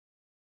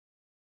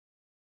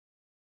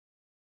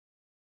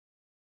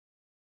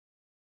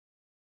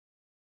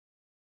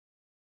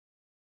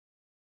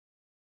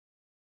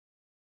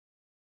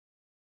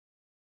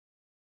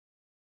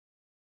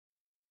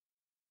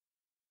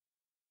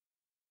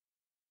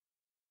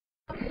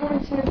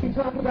We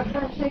talk about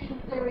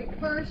conversation theory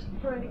first,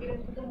 trying to get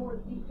into a little more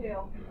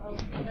detail of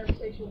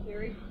conversation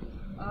theory.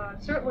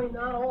 Certainly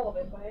not all of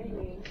it by any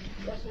means.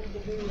 That's what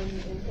we can do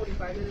in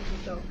 45 minutes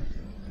or so.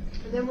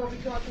 And then we'll be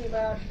talking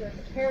about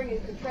comparing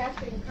and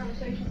contrasting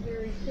conversation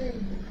theory to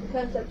the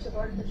concepts of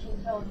artificial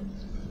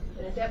intelligence.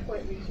 And at that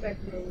point, we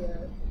expect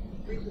a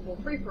reasonable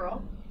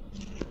free-for-all.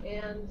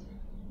 And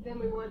then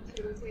we want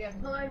to, if we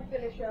have time,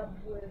 finish up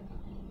with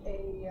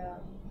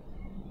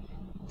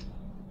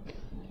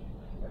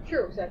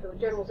sure, exactly, the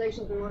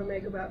generalizations we want to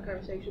make about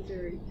conversation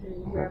theory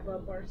to wrap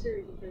up our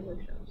series of 3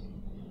 workshops.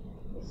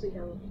 We'll see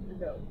how we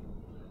go.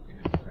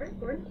 All right,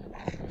 Gordon?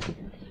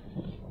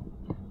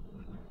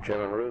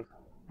 Chairman Ruth,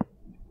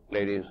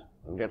 ladies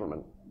and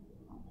gentlemen.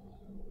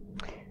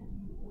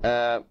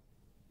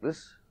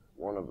 This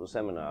one of the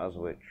seminars,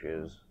 which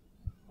is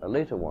a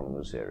later one in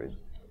the series,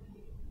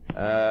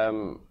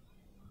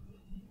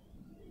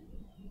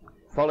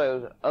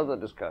 follows other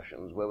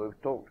discussions where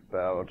we've talked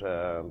about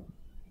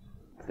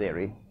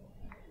theory,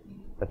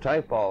 a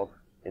type of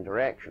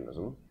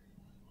interactionism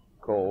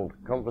called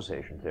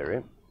conversation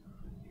theory,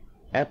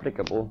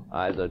 applicable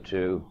either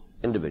to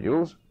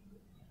individuals,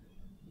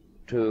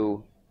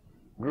 to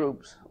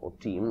groups or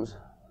teams,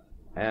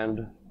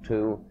 and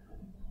to,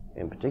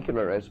 in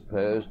particular, I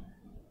suppose,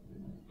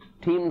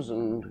 teams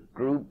and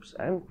groups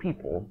and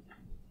people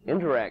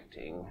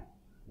interacting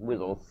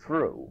with or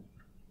through,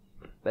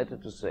 better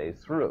to say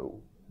through,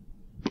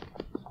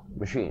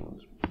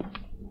 machines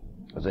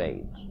as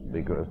aids,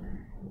 because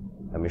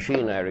a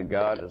machine I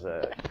regard as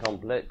a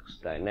complex,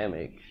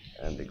 dynamic,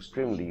 and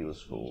extremely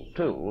useful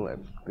tool, a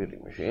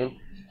computing machine,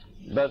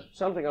 but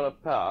something on a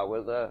par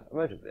with a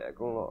motor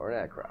vehicle or an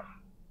aircraft.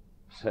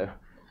 So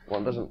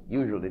one doesn't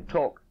usually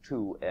talk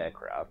to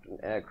aircraft, and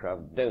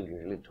aircraft don't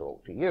usually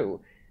talk to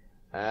you.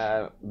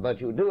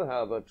 But you do,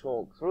 however,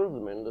 talk through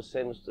them in the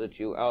sense that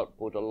you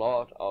output a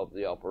lot of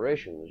the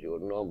operations you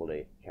would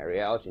normally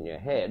carry out in your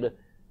head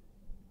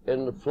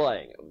in the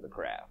flying of the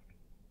craft.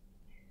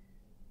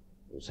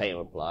 The same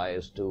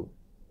applies to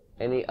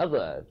any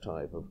other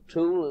type of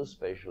tool,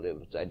 especially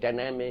if it's a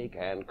dynamic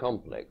and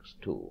complex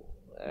tool.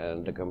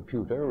 And a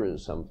computer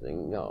is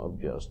something of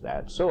just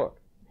that sort.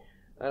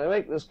 And I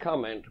make this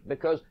comment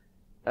because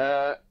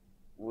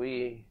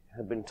we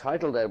have been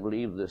titled, I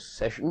believe, this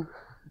session,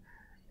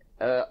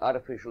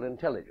 Artificial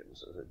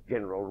Intelligence, as a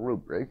general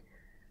rubric,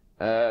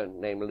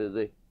 namely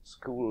the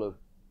school of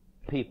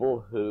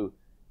people who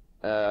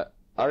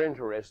are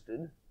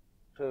interested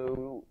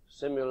to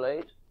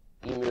simulate,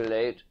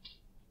 emulate,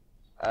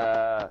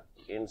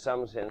 in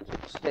some sense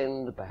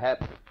extend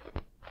perhaps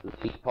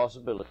the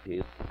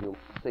possibilities of human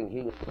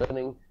thinking and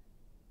learning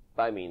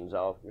by means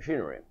of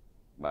machinery,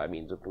 by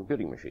means of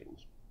computing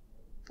machines,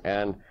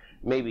 and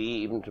maybe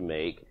even to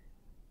make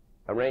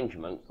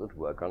arrangements that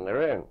work on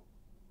their own.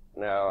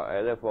 Now,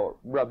 I therefore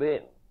rub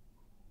in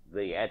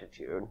the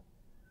attitude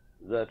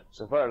that,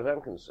 so far as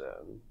I'm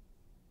concerned,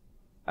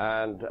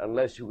 and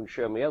unless you can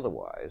show me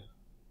otherwise,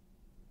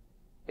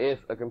 if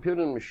a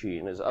computing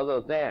machine is other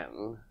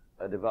than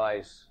a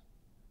device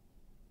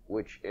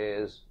which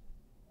is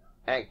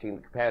acting in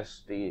the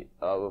capacity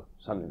of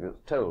something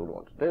that's told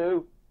what to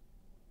do,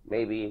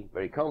 maybe a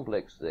very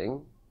complex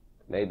thing,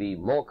 maybe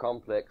more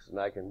complex than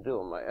I can do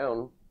on my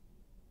own,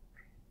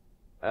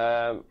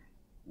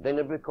 then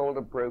it would be called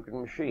a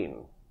broken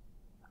machine.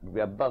 It would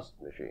be a bust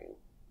machine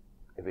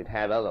if it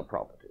had other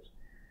properties.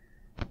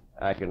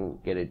 I can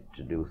get it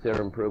to do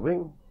theorem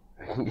proving,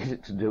 I can get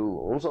it to do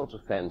all sorts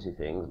of fancy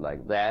things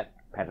like that,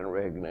 pattern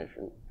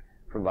recognition,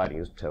 providing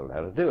it's told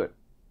how to do it.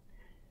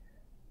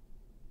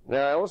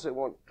 Now, I also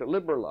want to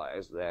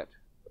liberalize that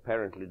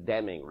apparently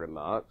damning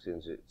remark,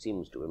 since it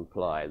seems to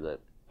imply that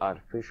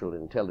artificial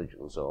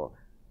intelligence, or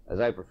as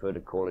I prefer to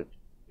call it,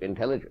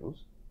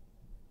 intelligence,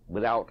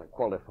 without a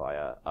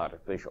qualifier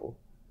artificial,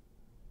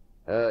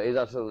 is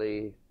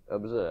utterly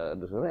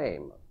absurd as an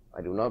aim.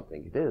 I do not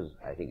think it is.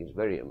 I think it's a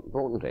very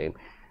important aim.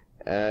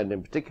 And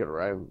in particular,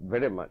 I'm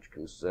very much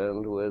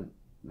concerned with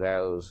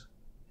those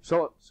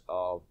sorts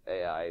of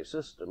AI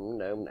systems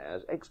known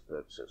as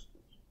expert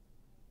systems,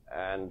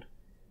 and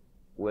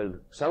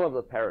with some of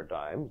the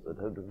paradigms that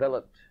have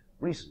developed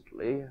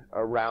recently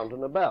around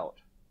and about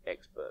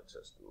expert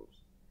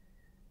systems.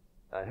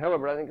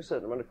 However, I think a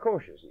certain amount of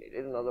caution is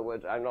needed. In other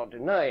words, I'm not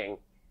denying,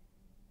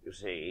 you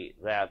see,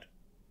 that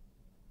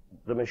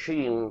the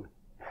machine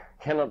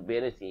cannot be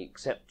anything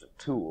except a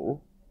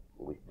tool,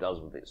 which does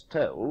what it's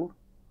told,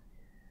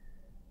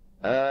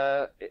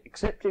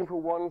 excepting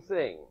for one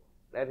thing.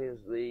 That is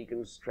the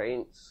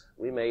constraints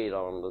we made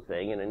on the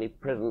thing in any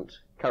present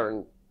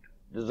current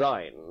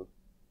design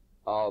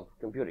of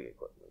computing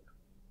equipment.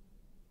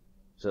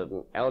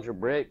 Certain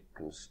algebraic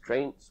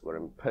constraints were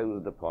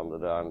imposed upon the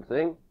darn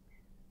thing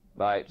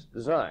by its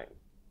design.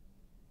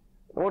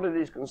 And what do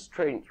these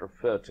constraints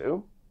refer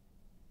to?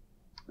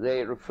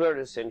 They refer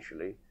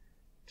essentially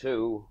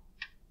to,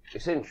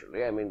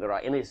 I mean, there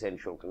are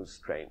inessential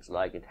constraints,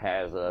 like it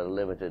has a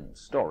limited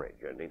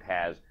storage, and it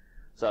has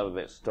some of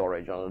its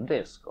storage on a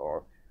disk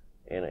or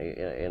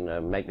in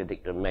a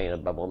magnetic domain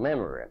of bubble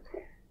memory.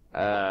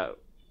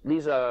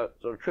 these are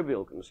sort of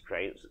trivial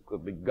constraints that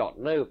could be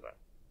gotten over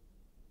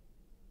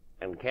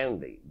and can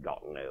be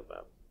gotten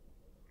over.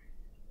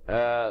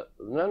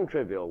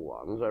 Non-trivial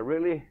ones are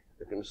really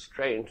the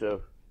constraint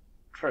of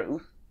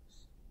truth,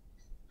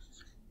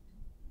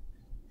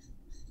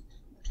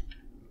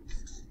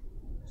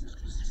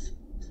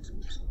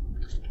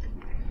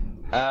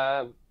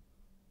 of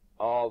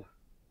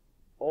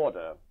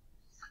order,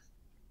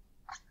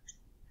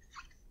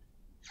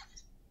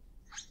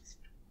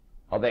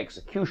 of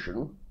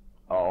execution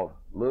of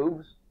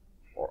moves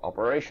or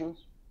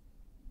operations.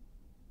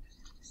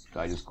 So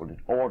I just call it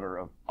order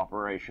of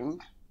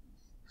operations.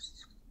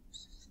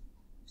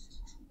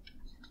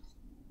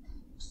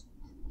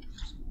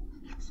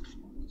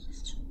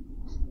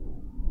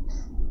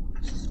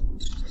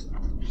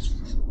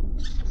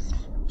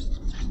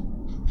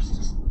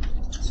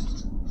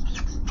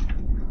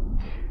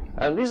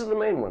 And these are the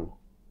main ones.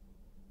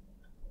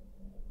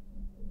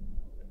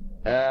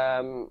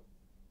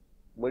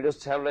 We'll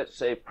just have, let's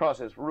say,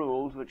 process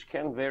rules, which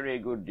can vary a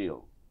good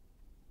deal.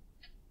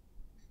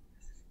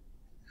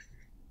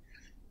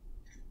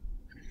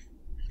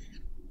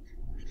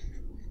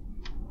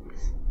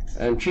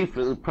 And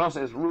chiefly the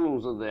process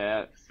rules are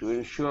there to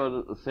ensure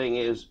that the thing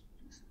is,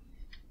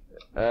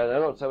 they're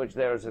not so much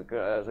there as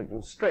a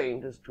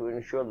constraint as to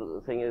ensure that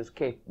the thing is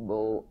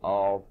capable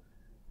of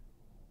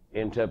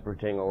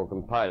interpreting or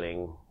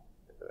compiling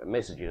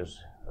messages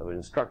of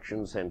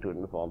instructions sent to it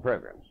in the form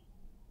programs.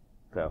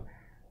 So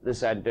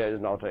this idea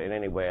is not in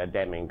any way a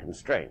damning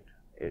constraint.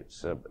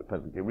 It's a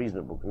perfectly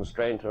reasonable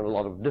constraint, and a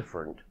lot of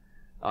different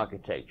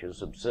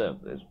architectures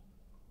observe this.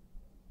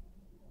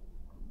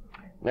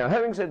 Now,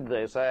 having said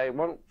this, I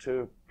want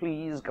to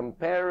please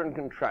compare and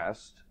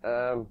contrast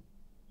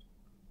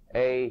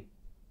a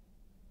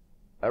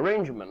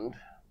arrangement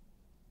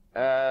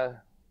and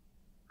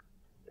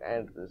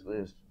this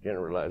list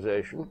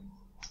generalization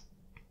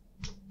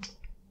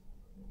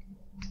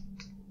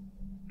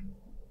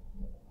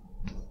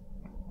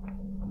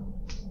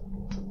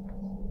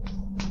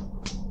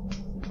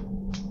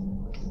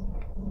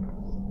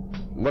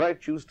what I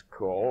choose to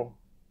call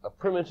a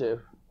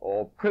primitive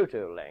or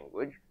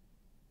proto-language.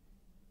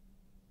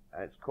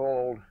 It's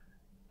called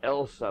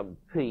L sub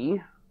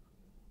P.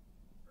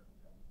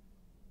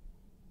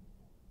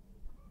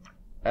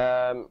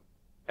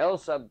 L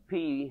sub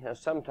P has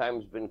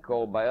sometimes been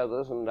called by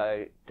others, and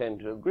I tend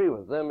to agree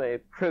with them, a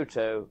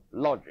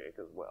proto-logic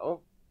as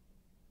well,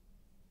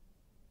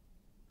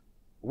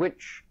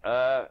 which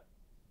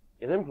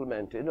is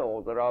implemented,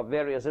 or there are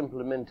various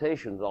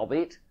implementations of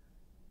it,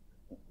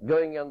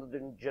 going under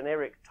the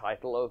generic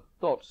title of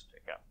thought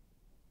sticker.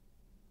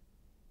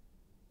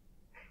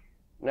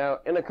 Now,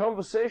 in a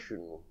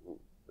conversation,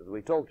 as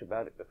we talked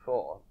about it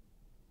before,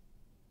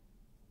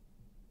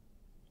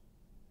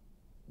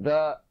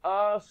 there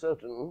are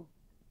certain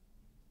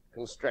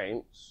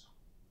constraints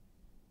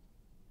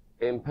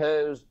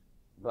imposed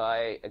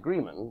by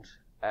agreement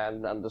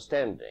and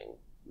understanding.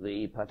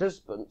 The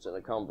participants in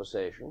a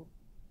conversation,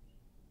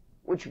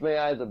 which may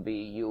either be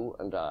you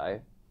and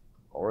I,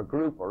 or a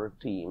group or a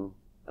team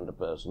and a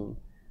person,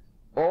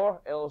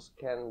 or else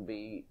can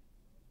be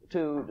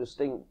two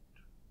distinct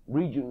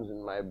regions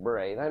in my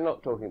brain. I'm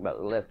not talking about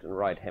the left and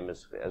right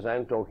hemispheres.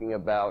 I'm talking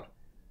about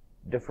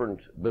different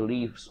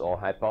beliefs or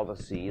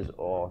hypotheses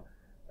or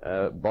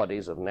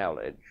bodies of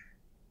knowledge.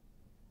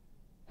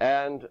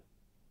 And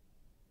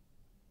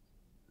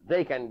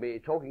they can be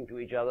talking to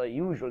each other,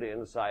 usually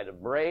inside a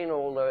brain,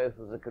 although if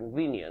there's a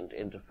convenient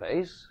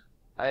interface,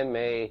 I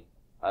may,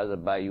 either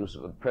by use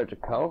of a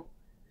protocol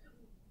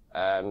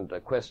and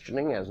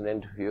questioning as an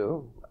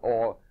interview,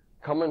 or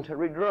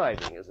commentary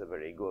driving is a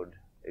very good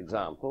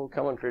example.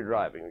 Commentary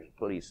driving, which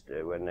police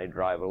do when they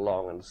drive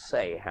along and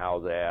say how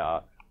they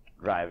are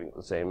driving at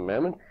the same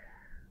moment,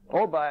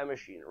 or by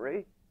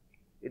machinery,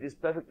 it is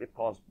perfectly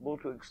possible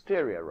to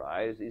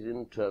exteriorize these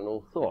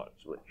internal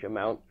thoughts, which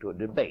amount to a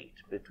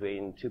debate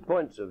between 2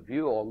 points of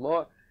view or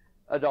more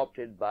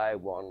adopted by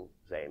one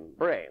same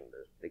brain.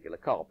 This particular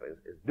cop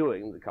is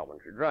doing the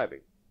commentary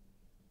driving.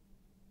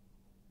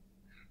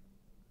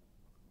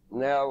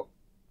 Now,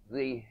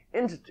 the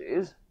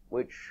entities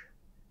which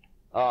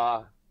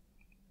are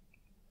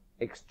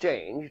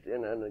exchanged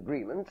in an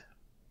agreement,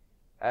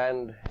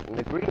 and an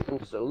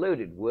agreement is a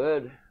loaded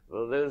word.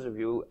 For those of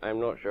you, I'm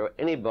not sure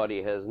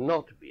anybody has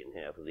not been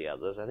here for the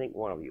others. I think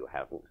one of you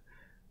haven't.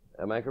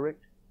 Am I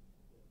correct?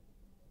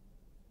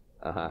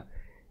 An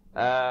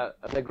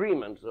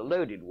agreement is a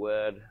loaded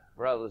word.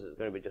 For others, it's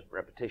going to be just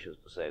repetitious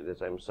to say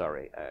this. I'm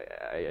sorry.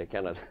 I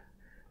cannot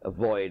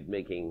avoid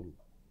making,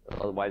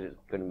 otherwise it's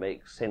going to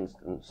make sense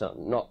and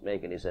some, not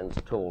make any sense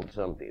at all to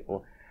some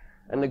people.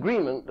 An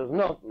agreement does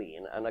not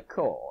mean an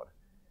accord.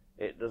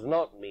 It does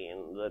not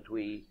mean that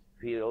we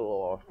feel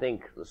or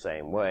think the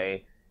same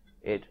way.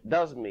 It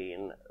does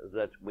mean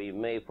that we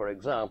may, for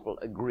example,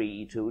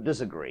 agree to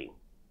disagree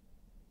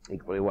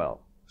equally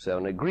well. So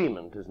an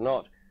agreement is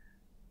not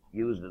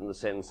used in the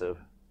sense of,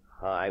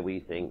 hi, we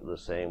think the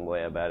same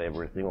way about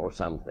everything or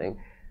something.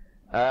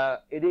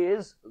 It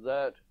is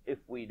that if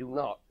we do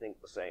not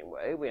think the same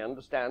way, we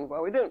understand why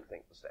we don't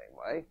think the same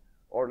way,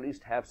 or at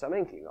least have some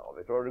inkling of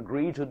it, or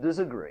agree to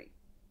disagree.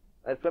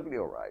 That's perfectly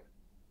all right.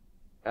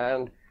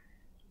 And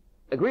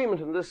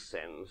agreement in this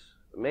sense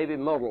may be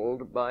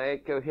modeled by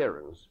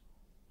coherence.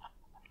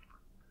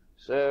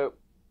 So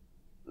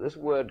this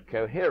word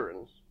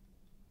coherence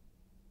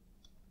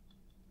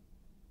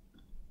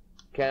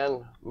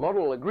can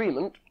model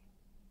agreement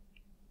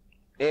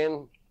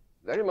in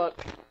very much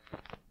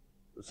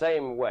the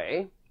same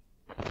way.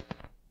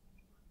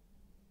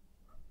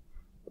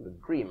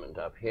 Agreement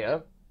up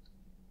here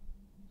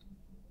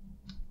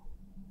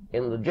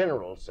in the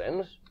general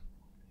sense,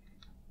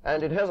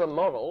 and it has a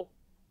model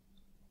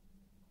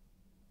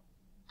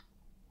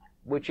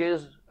which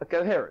is a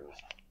coherence,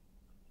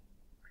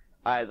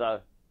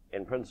 either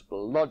in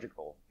principle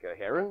logical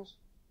coherence,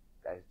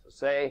 that is to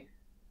say,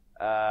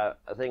 a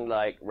thing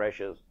like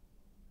Resch's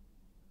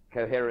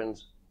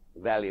coherence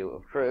value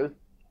of truth,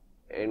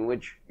 in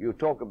which you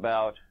talk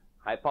about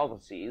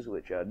hypotheses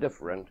which are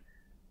different,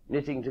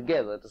 knitting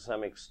together to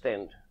some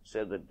extent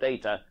so that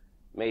data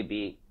may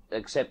be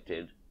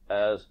accepted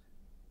as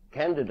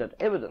candidate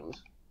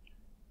evidence,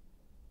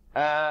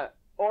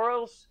 or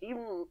else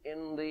even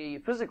in the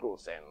physical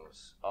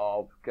sense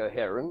of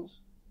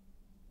coherence,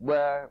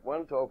 where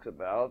one talks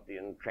about the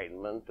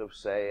entrainment of,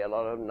 say, a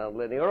lot of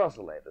nonlinear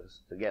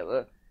oscillators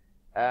together,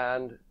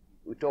 and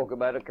we talk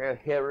about a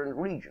coherent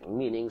region,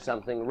 meaning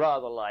something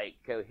rather like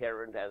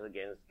coherent as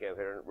against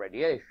coherent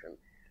radiation.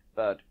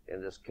 But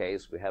in this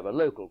case, we have a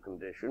local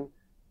condition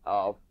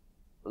of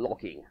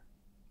locking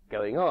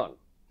going on.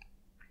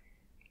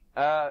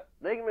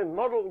 They can be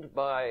modeled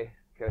by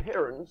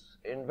coherence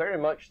in very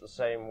much the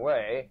same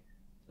way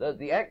that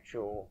the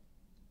actual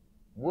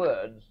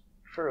words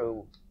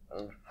true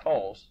and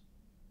false,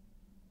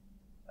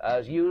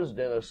 as used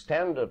in a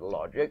standard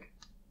logic,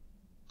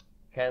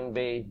 can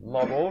be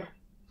modeled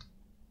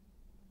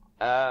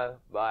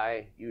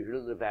by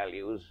usually the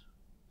values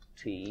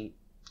T,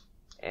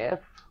 F,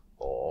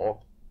 or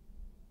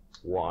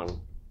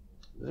 1,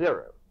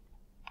 0.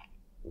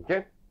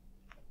 Okay?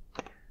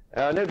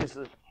 Notice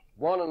that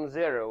 1 and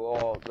 0,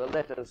 or the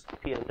letters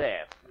P and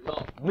F, do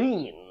not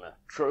mean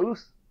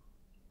truth.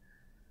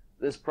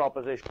 This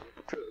proposition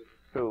is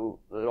true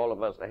that all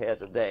of us are here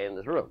today in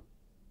this room.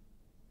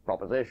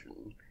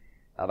 Proposition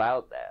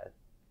about that.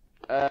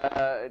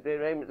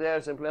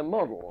 They're simply a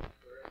model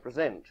to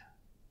represent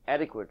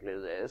adequately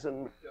this,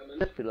 and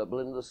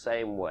manipulable in the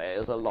same way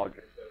as a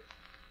logic.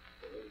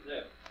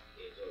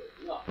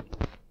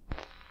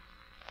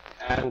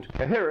 And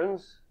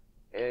coherence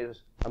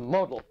is a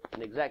model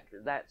in exactly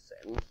that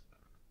sense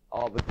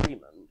of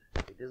agreement.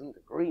 It isn't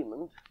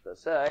agreement per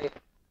se. It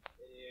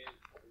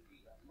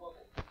is a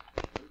model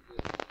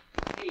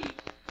that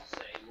behaves the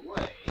same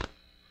way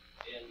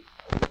in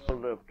a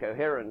world of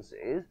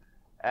coherences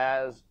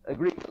as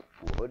agreement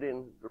would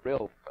in the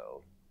real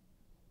world.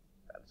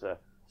 That's a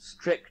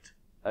strict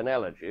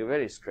analogy, a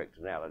very strict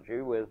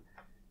analogy with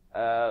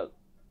the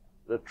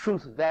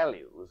truth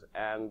values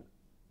and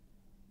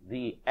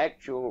the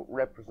actual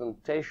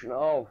representation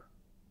of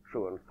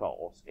true and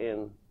false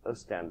in a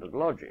standard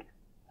logic.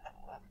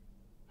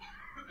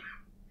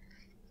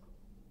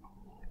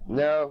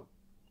 Now,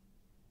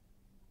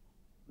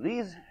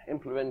 these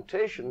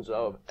implementations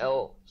of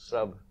L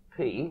sub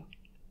P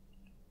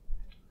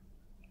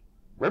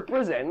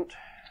represent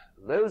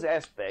those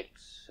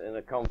aspects in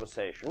a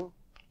conversation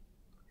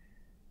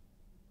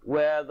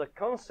where the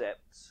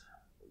concepts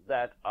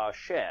that are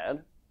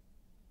shared,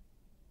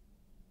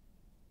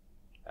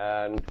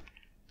 and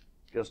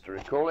just to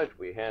recall it,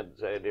 we had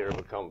the idea of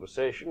a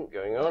conversation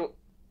going on.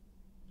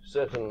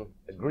 Certain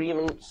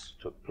agreements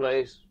took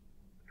place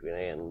between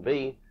A and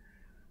B.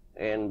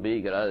 A and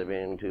B could either be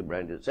in two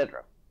branches,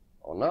 etc.,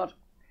 or not.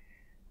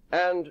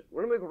 And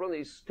when we look at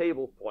these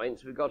stable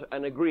points, we got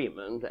an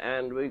agreement,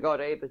 and we got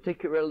a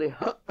particularly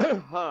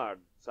hard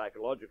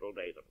psychological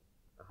datum,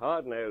 a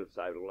hard-nosed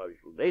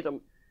psychological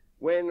datum,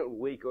 when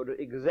we could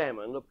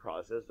examine the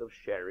process of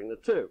sharing the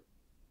two.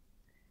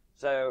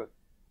 So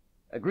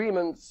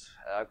agreements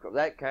of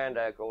that kind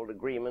are called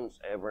agreements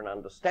over an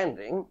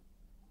understanding.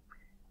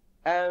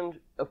 And,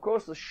 of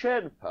course, the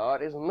shared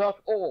part is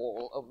not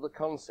all of the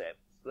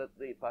concepts that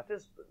the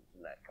participants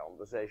in that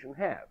conversation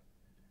have.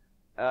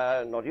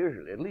 Not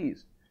usually, at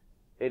least.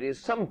 It is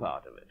some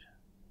part of it.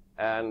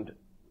 And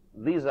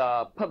these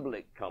are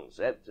public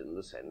concepts in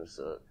the sense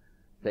of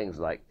things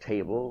like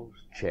tables,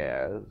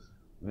 chairs,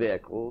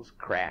 vehicles,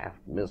 craft,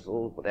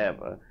 missiles,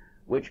 whatever,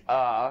 which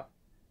are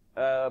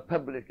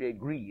publicly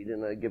agreed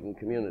in a given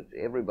community.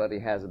 Everybody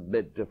has a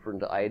bit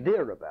different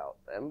idea about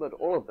them, but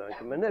all of them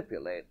can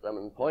manipulate them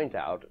and point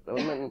out at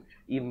them and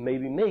even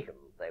maybe make them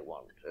if they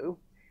want to.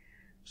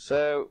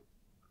 So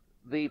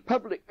the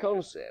public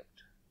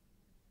concept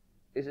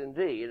is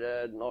indeed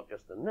not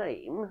just a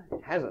name.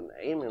 It has a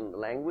name in the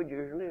language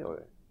usually,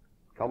 or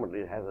commonly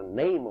it has a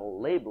name or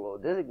label or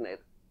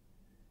designator.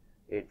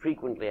 It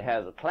frequently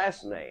has a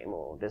class name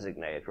or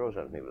designator or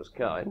something of this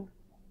kind.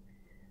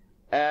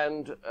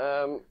 And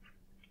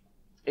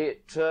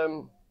it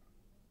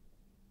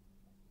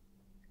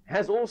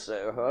has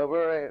also,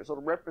 however, a sort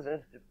of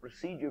representative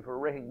procedure for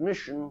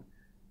recognition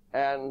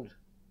and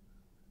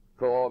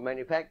for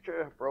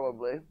manufacture,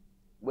 probably,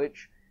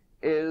 which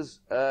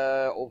is,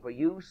 or for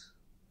use,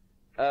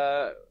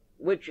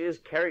 which is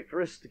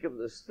characteristic of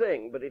this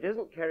thing, but it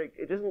isn't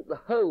the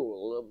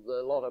whole of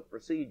the lot of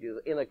procedures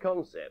in a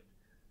concept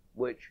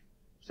which,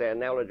 say, a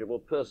knowledgeable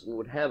person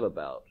would have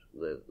about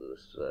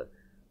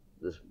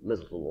this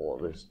missile or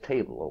this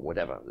table or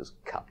whatever, this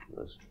cup,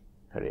 this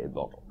Perrier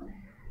bottle.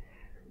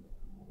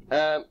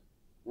 Now,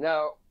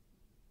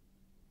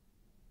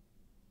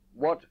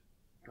 what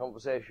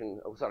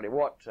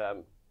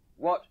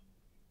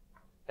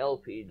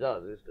LP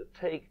does is to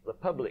take the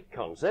public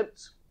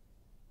concepts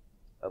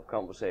of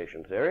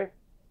conversation theory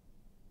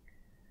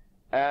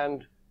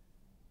and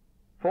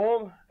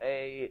form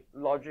a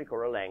logic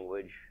or a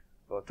language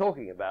for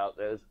talking about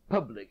those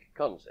public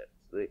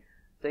concepts, the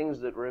things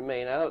that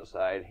remain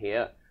outside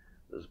here.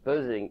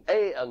 Supposing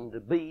A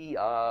and B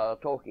are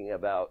talking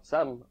about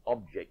some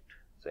object,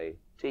 say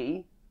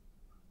T,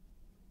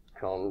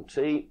 con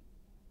T,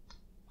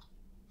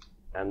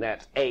 and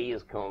that's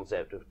A's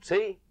concept of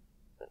T,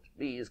 that's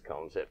B's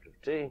concept of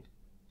T,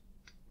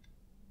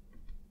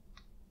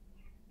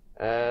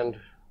 and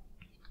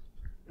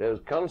those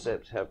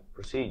concepts have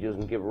procedures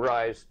and give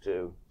rise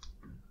to,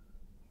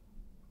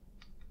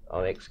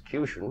 on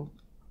execution,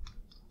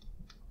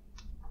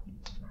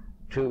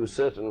 to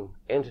certain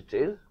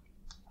entities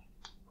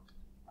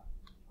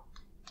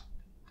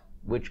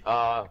which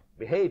are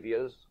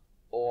behaviors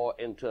or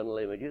internal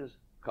images,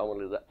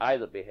 commonly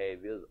either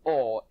behaviors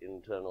or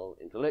internal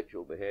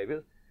intellectual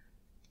behaviors.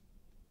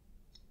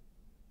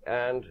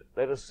 And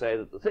let us say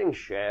that the thing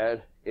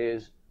shared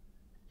is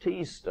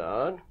T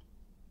star,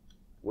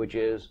 which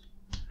is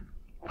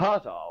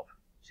part of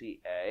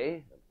TA,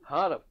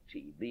 part of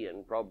TB,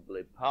 and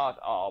probably part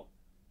of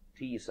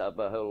T sub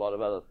a whole lot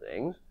of other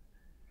things,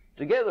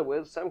 together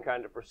with some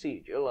kind of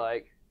procedure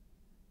like,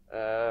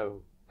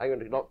 I'm going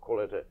to not call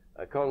it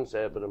a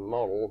concept, but a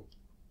model,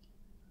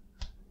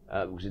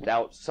 because it's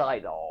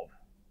outside of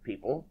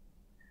people,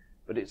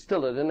 but it's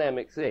still a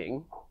dynamic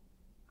thing,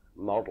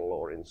 model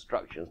or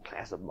instructions,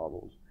 class of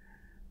models,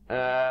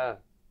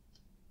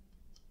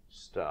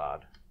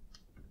 starred,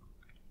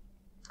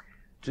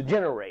 to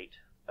generate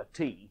a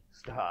T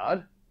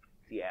starred,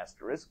 T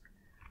asterisk,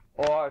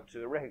 or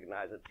to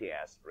recognize a T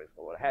asterisk,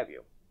 or what have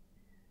you.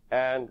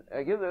 And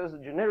I give those a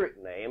generic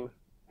name,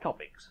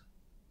 topics.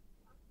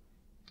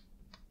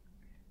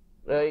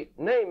 The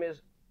name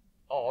is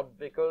odd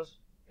because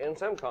in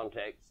some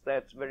contexts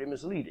that's very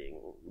misleading.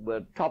 The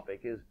word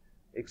topic is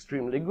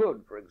extremely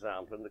good, for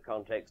example, in the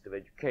context of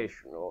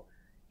education, or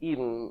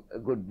even a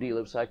good deal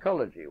of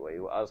psychology, where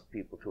you ask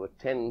people to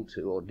attend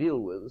to or deal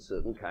with a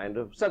certain kind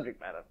of subject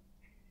matter.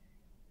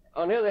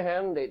 On the other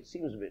hand, it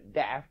seems a bit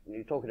daft when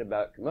you're talking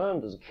about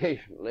commanders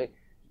occasionally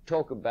to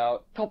talk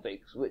about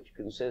topics which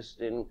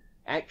consist in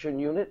action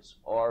units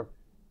or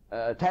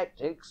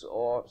tactics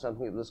or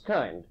something of this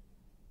kind.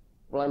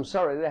 Well, I'm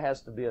sorry, there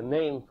has to be a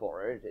name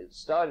for it. It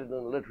started in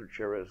the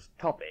literature as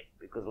topic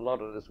because a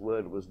lot of this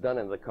work was done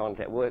in the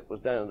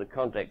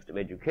context of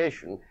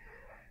education.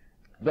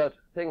 But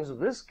things of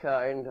this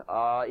kind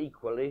are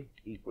equally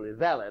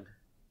valid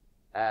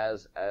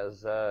as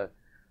as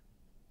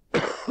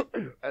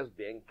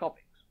being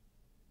topics.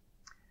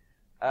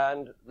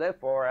 And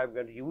therefore, I'm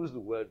going to use the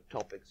word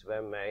topics, if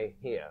I may,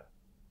 here.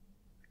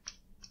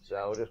 So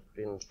I'll just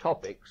put in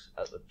topics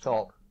at the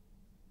top,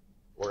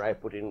 where I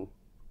put in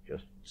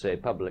just say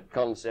public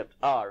concepts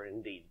are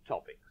indeed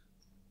topics.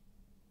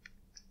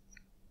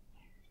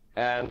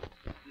 And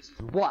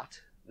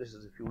this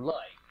is, if you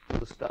like,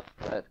 the stuff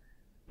that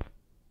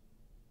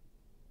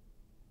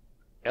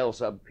L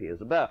sub P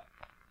is about.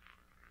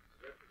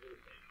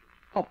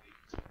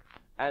 Topics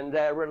and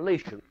their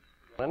relations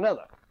to one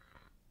another.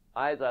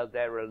 Either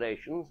their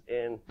relations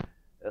in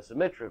a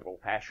symmetrical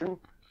fashion,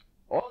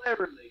 or their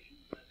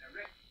relations in a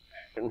direct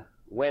fashion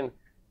when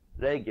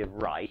they give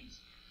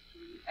rise to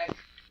action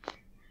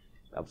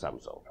of some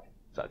sort,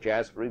 such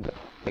as, for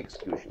example,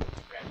 execution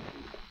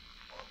strategy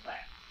or plan,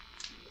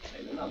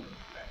 and a number of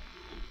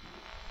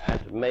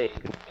strategies, and may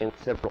contain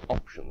several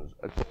options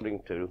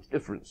according to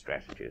different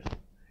strategies.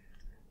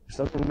 Is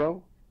something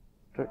wrong?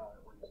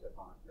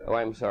 Oh,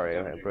 I'm sorry,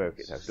 I broke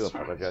it. I do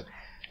apologize.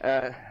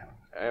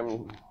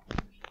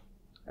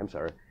 I'm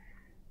sorry.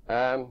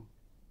 Now,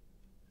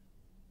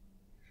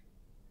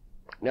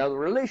 the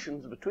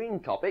relations between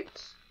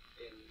topics,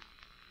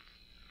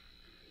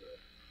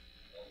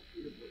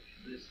 in which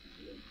this is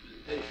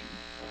an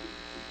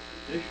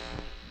implementation,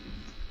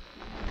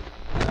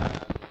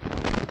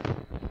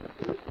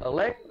 a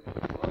language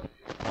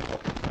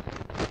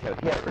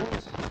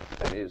coherence,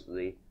 that is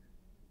the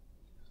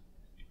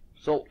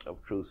salt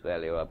of truth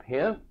value up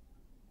here,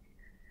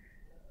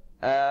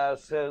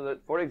 so that,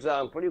 for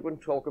example, you can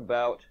talk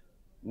about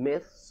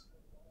myths,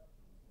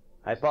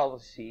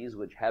 hypotheses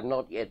which have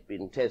not yet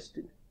been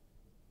tested,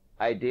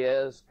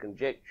 ideas,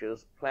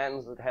 conjectures,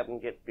 plans that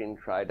haven't yet been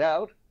tried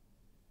out,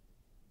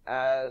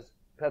 as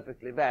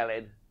perfectly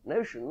valid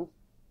notions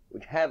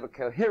which have a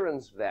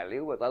coherence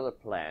value with other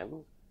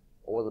plans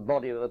or the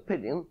body of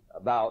opinion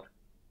about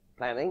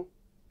planning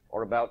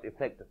or about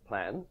effective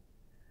plans,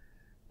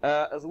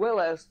 as well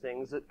as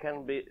things that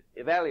can be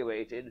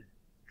evaluated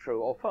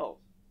true or false.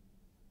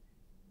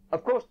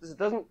 Of course, this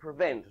doesn't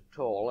prevent at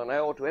all, and I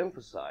ought to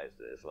emphasize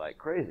this like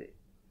crazy,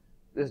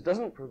 this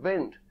doesn't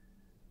prevent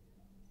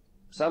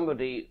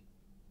somebody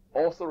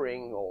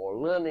authoring or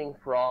learning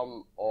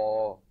from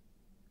or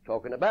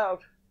talking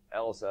about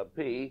L sub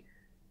P.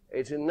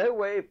 It's in no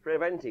way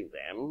preventing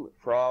them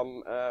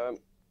from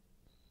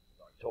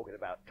talking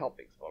about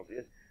topics,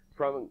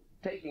 from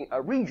taking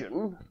a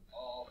region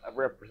of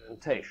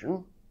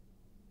representation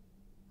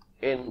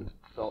in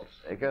thought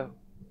staker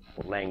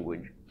or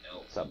language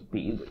L sub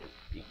P, which is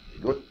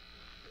equally good,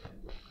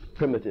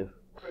 primitive,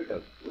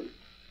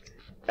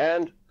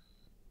 and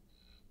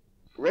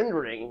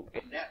rendering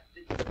in that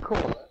particular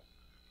corner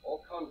or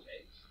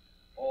context,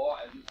 or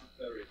as you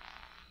prefer it,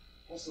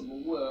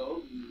 possible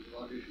world, to use the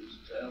logician's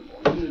term,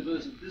 or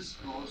universe of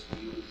discourse,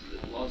 to use the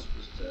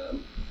philosopher's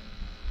term.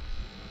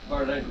 As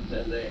far as I'm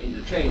concerned, they're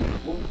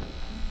interchangeable.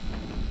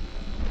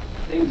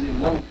 Things in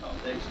one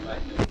context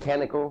might be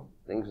mechanical,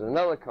 things in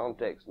another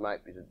context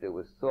might be to do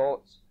with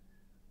thoughts,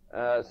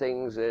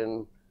 things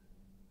in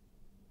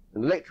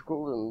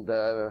electrical and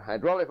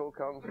hydraulical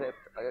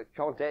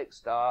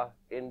context are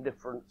in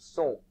different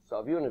sorts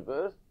of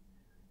universe.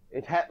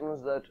 It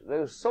happens that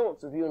those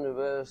sorts of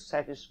universe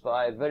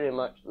satisfy very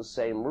much the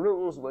same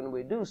rules when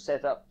we do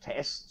set up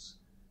tests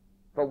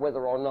for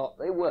whether or not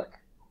they work,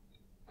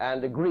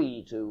 and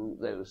agree to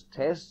those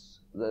tests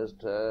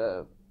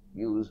that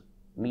use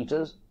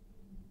meters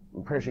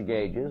and pressure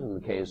gauges in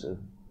the case of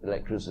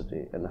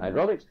electricity and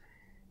hydraulics,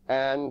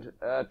 and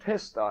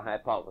test our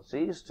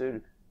hypotheses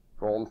to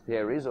form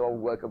theories or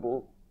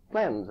workable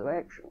plans of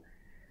action.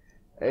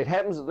 It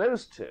happens that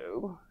those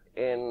two,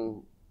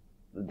 in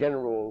the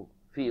general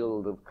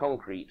field of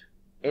concrete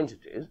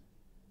entities,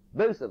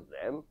 both of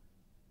them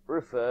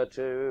refer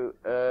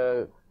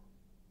to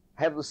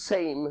have the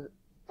same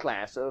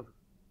class of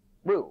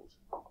rules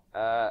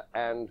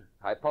and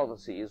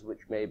hypotheses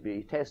which may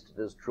be tested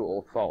as true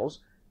or false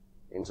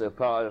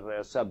insofar as they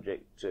are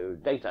subject to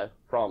data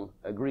from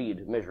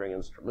agreed measuring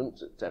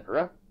instruments,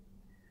 etc.,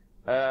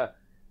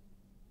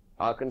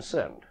 are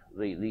concerned.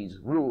 These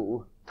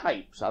rule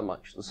types are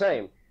much the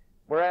same.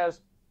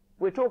 Whereas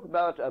we talk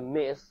about a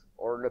myth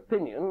or an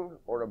opinion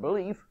or a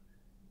belief,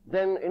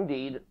 then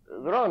indeed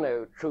there are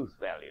no truth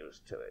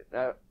values to it.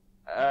 Now,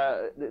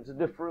 it's a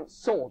different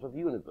sort of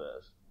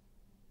universe.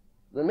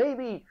 There may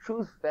be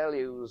truth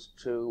values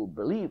to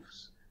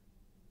beliefs,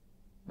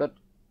 but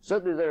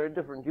certainly they're a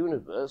different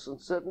universe, and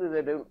certainly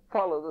they don't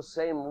follow the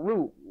same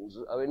rules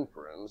of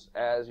inference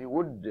as you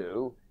would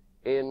do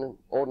in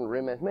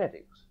ordinary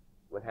mathematics.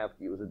 We'd have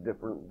to use a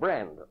different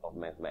brand of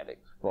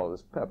mathematics for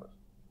this purpose.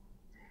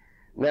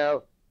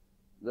 Now,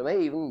 there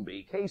may even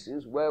be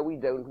cases where we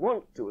don't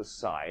want to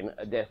assign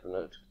a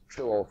definite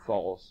true or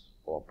false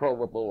or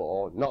probable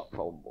or not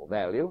probable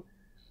value,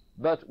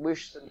 but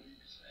wish simply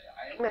to say,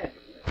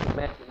 I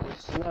imagine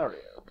this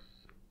scenario.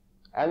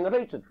 And there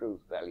ain't a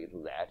truth value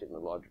to that in the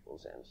logical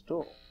sense at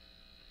all.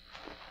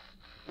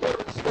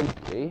 Whereas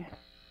simply,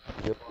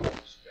 your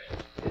next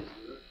stress is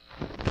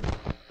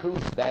the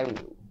truth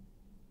value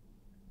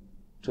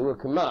to a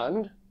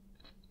command,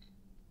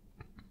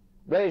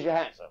 raise your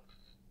hats up.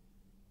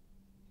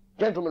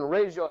 Gentlemen,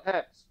 raise your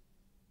hats.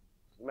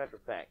 As a matter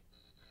of fact,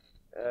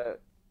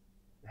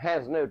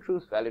 has no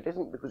truth value. It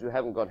isn't because you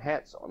haven't got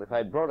hats on. If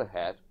I brought a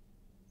hat,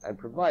 I'd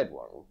provide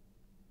one.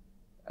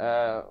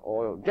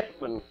 Or,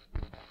 gentlemen,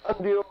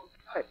 undo your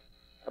pipe.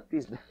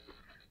 Please,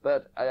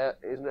 but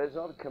it's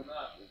not a command.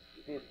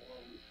 It is one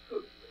which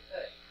could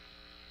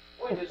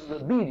be a point is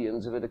that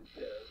obedience, if it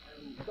occurs,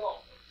 hasn't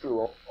got a true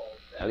or false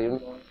value in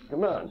the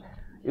command.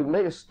 You can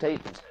make a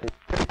statement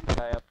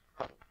saying,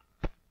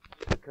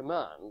 a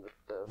command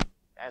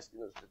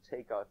asking us to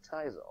take our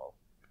ties off,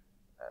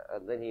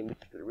 and then he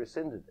immediately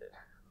rescinded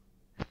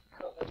it.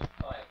 That's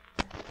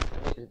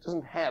fine. It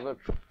doesn't have a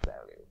truth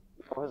value.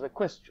 It has a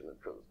question of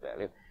truth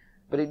value,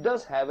 but it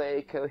does have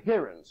a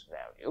coherence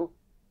value,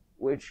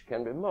 which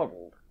can be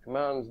modeled.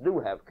 Commands do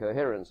have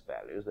coherence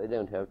values, they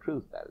don't have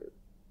truth values.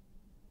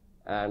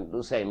 And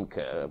the same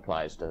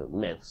applies to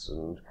myths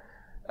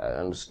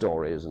and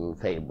stories and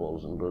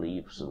fables and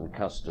beliefs and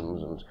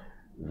customs and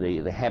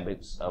the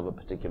habits of a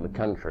particular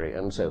country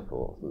and so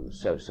forth, the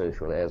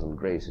social airs and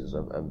graces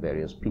of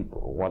various people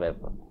or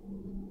whatever.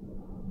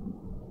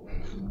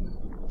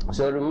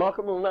 So a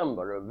remarkable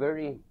number of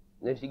very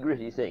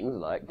nitty-gritty things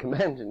like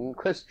commanding and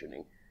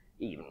questioning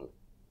even,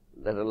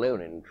 let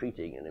alone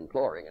entreating and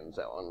imploring and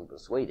so on, and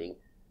persuading,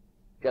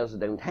 just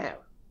don't have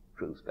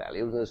truth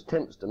values, and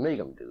attempts to make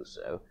them do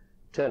so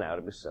turn out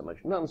to be so much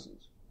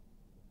nonsense.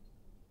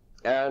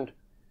 And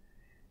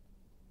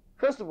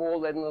first of all,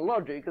 then, the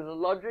logic is a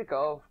logic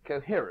of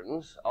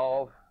coherence,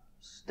 of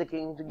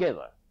sticking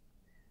together.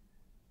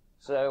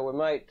 So we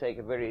might take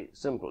a very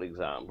simple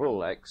example,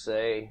 like,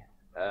 say,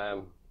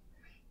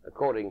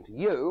 according to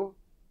you,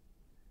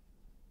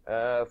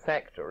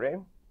 factory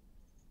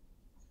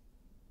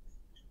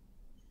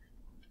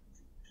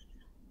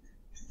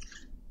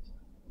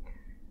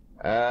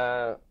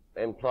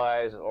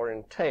implies or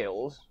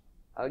entails,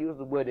 I'll use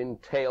the word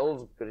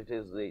entails because it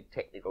is the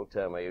technical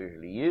term I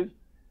usually use,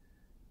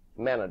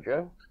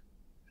 manager,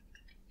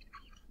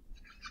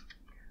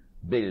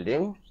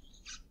 building,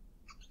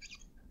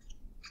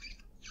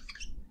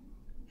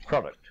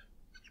 product.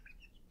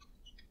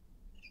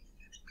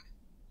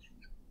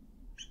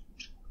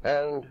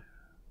 And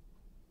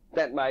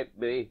that might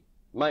be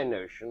my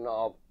notion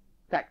of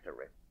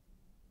factory.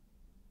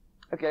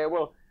 Okay,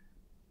 well,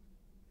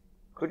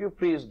 could you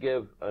please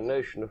give a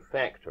notion of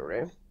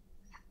factory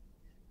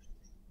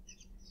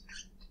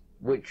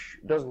which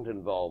doesn't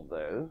involve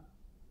those?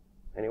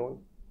 Anyone?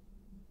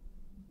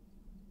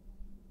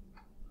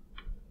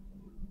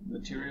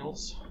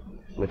 Materials.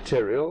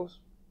 Materials.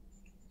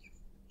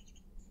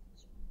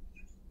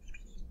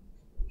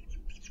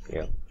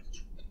 Yeah.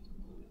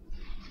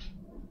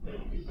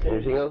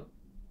 Anything else?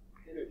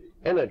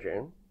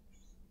 Energy.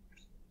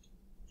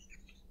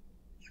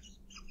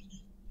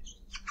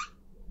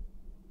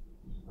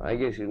 I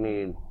guess you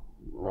need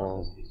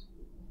more.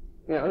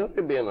 Yeah, that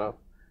could be enough.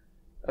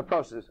 A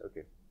process,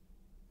 okay.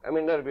 I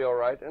mean, that'd be all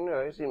right. And no,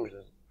 it seems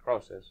a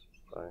process.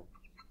 Fine.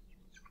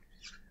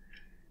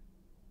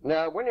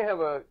 Now, when you have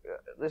a,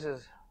 this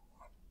is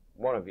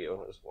one of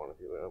you,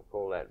 I'll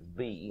call that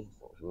B,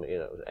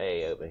 that was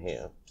A over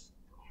here.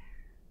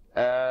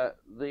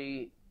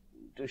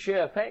 To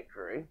share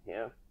factory,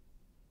 yeah,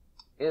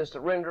 is to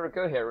render a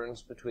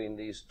coherence between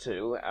these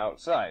two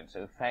outside.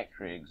 So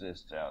factory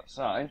exists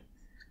outside,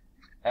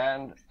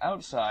 and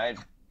outside,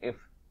 if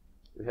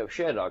we have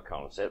shared our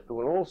concept, there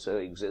will also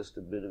exist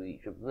a bit of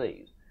each of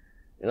these.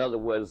 In other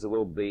words, there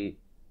will be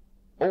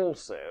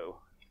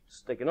also,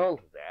 sticking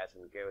onto that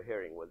and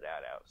cohering with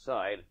that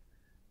outside,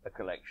 a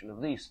collection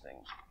of these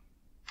things.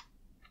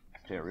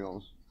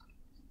 Materials.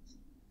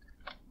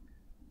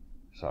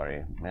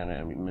 Sorry,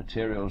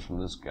 materials from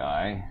this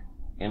guy,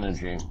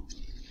 energy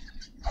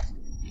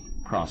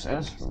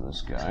process from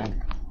this guy.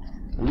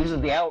 And these are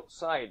the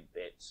outside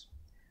bits.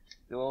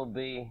 There will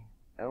be,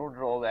 I will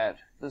draw that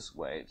this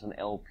way, it's an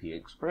LP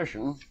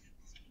expression.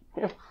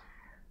 From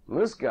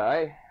this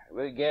guy,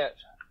 we get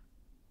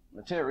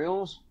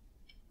materials,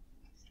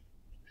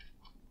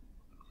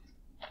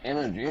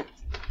 energy,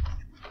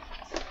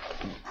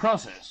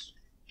 process.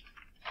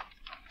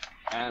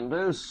 And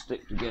those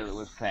stick together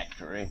with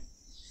factory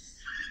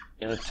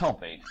in a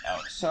topic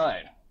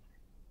outside.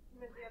 You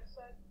meant the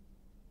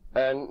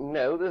outside?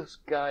 No, this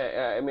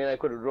guy, I mean, I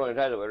could have drawn it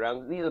either way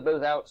around. These are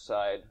both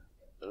outside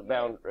the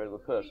boundary of the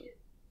person.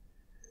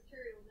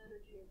 Materials,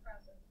 energy, and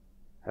process.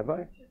 Have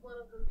I? Should one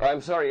of them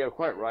I'm sorry, you're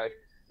quite right.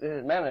 This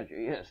is manager,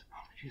 yes.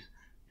 Apologies.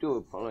 Do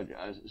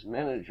apologize. It's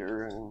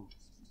manager, and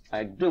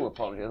I do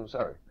apologize. I'm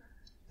sorry.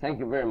 Thank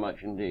you very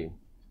much indeed.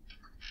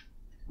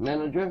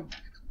 Manager,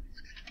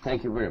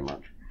 thank you very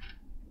much.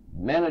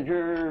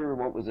 Manager,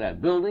 what was that?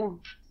 Building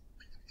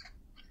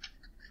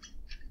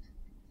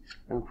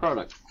and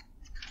product.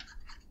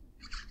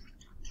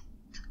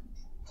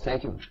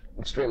 Thank you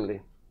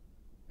extremely.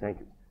 Thank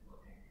you.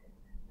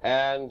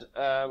 And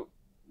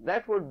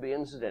that would be,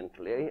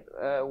 incidentally,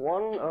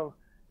 one of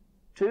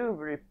two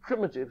very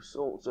primitive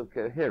sorts of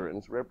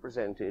coherence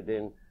represented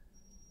in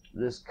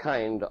this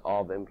kind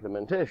of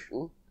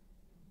implementation.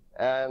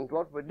 And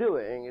what we're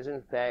doing is,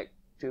 in fact,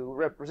 to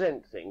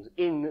represent things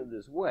in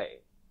this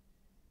way.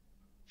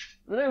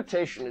 The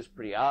notation is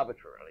pretty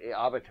arbitrary.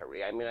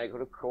 I mean, I could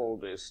have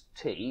called this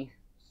T,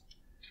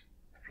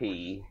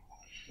 P,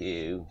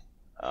 Q,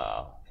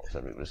 R, or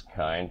something of this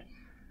kind.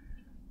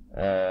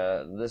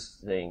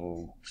 This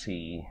thing,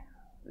 T,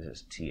 this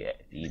is T,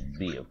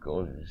 B, of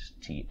course, this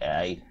is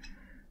TA,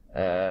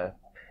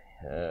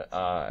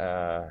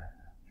 R,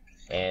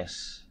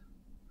 S,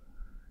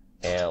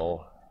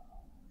 L,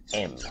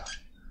 M,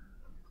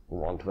 for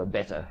want of a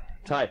better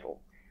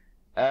title.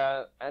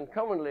 And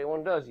commonly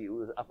one does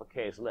use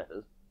uppercase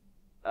letters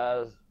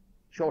as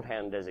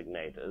shorthand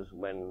designators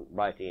when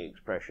writing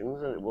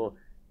expressions, and it will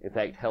in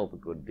fact help a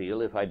good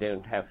deal if I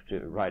don't have to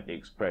write the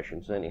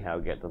expressions and anyhow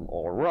get them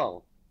all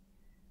wrong.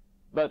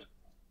 But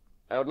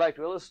I would like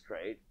to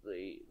illustrate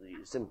the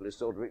simplest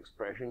sort of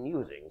expression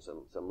using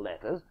some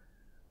letters,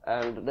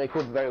 and it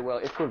could very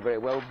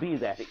well be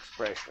that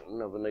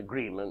expression of an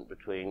agreement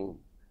between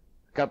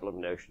a couple of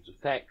notions of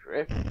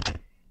factory,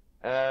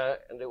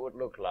 and it would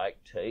look like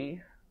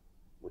T,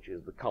 which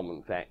is the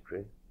common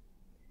factory,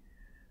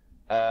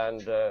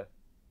 and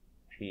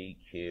P,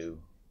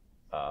 Q,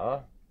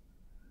 R,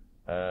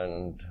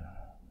 and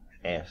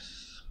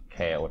S,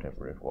 K, or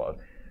whatever it was.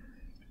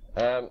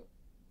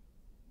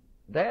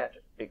 That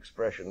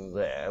expression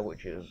there,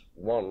 which is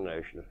one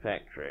notion of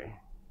factory,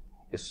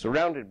 is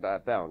surrounded by a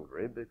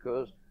boundary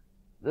because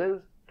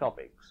those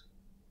topics,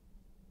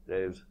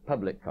 those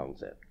public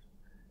concepts,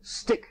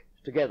 stick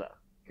together,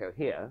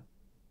 cohere,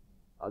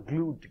 are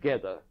glued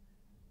together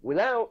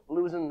without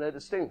losing their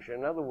distinction.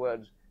 In other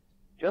words,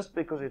 just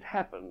because it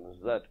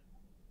happens that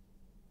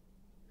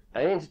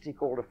an entity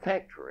called a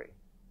factory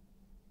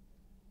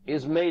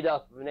is made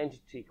up of an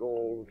entity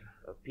called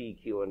a P,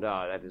 Q, and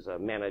R, that is a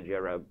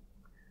manager,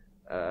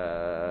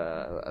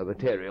 a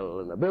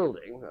material in a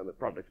building, a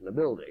product in a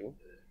building,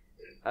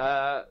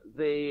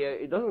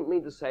 it doesn't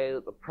mean to say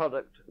that the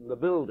product in the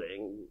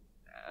building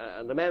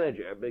and the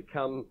manager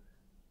become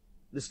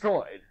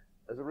destroyed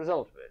as a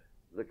result of it.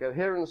 The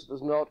coherence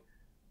does not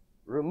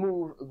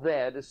remove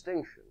their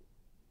distinction.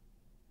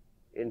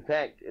 In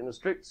fact, in a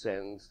strict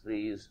sense,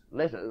 these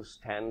letters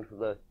stand for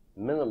the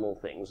minimal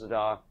things that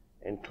are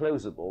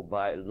enclosable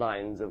by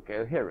lines of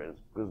coherence,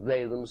 because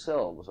they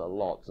themselves are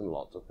lots and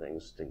lots of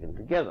things sticking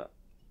together.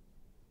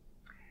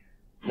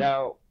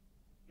 Now,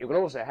 you can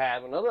also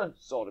have another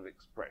sort of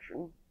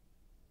expression,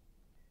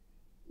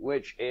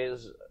 which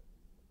is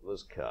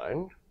this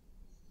kind,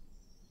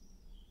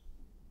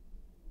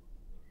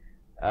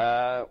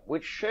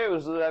 which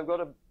shows that I've got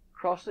a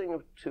crossing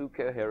of two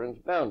coherence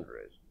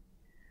boundaries.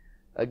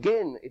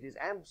 Again, it is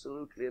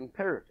absolutely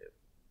imperative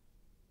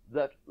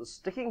that the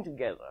sticking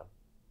together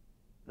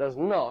does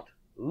not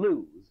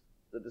lose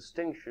the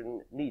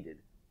distinction needed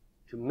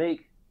to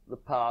make the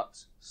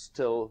parts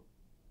still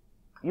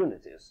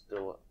unities,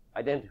 still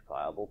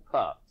identifiable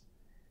parts.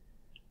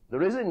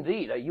 There is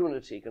indeed a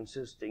unity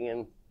consisting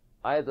in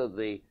either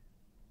the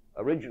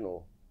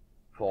original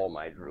form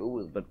I drew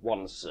with but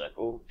one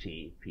circle,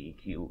 T, P,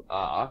 Q,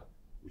 R,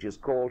 which is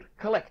called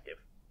collective.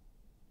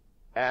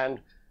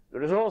 And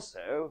there is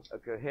also a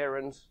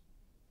coherence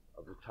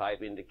of the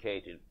type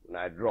indicated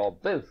when I draw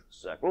both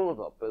circles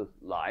or both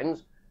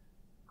lines,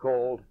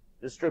 called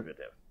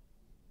distributive.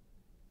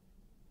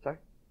 Sorry?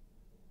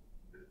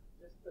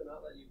 Just to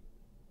not let you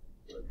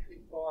go too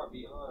far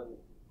beyond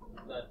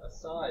that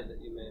aside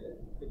that you made,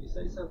 could you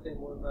say something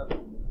more about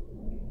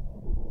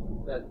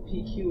that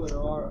P, Q, and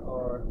R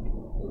are,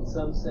 in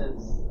some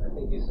sense, I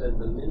think you said,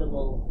 the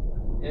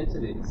minimal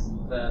entities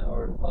that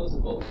are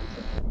opposable in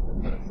such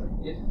a concept?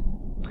 If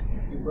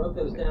you broke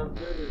those down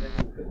further, then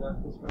you could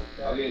not construct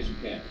that. Oh, yes, you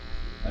can.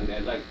 And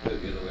I'd like to go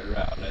the other way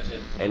around. I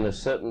said, in a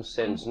certain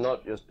sense,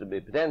 not just to be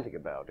pedantic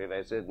about it,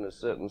 I said in a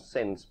certain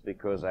sense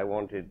because I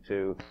wanted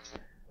to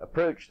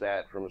approach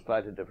that from a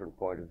slightly different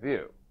point of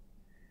view.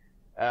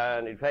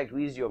 And in fact, to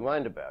ease your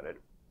mind about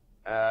it,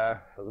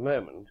 for the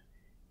moment,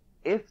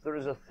 if there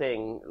is a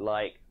thing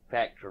like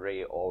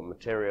factory or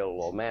material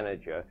or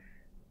manager,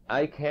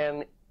 I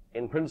can,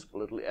 in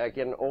principle, I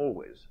can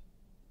always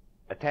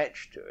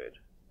attach to it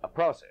a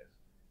process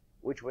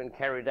which, when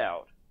carried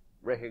out,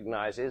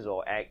 recognizes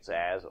or acts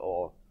as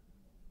or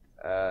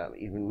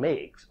even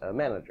makes a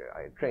manager.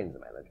 I train the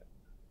manager.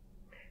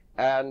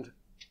 And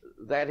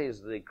that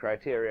is the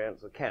criterion,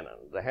 the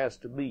canon. There has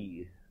to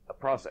be a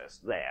process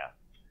there.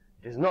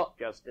 It is not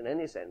just in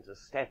any sense a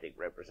static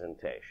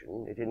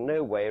representation. It in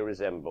no way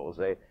resembles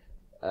what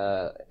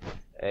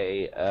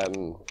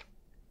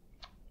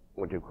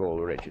do you call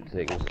the wretched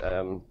things,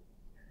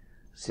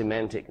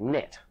 semantic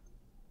net.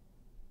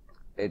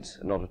 It's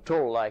not at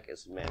all like a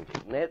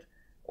semantic net,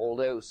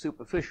 although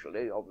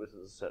superficially, obviously,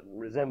 there's a certain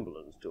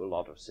resemblance to a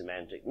lot of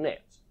semantic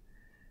nets.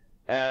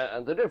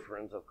 And the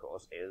difference, of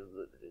course, is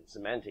that in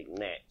semantic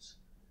nets,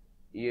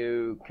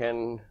 you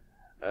can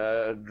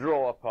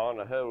draw upon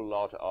a whole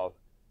lot of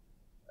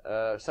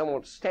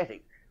somewhat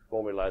static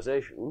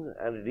formalizations,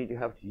 and indeed you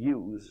have to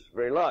use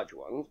very large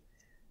ones,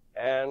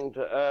 and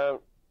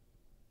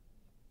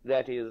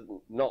that is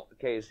not the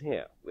case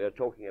here. We are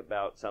talking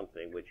about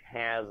something which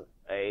has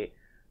a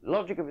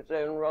logic of its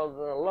own rather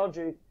than a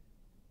logic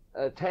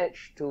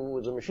attached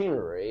to the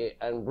machinery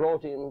and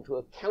brought in to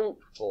account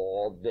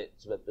for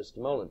bits of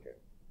epistemology.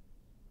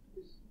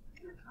 Is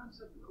your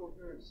concept of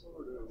coherence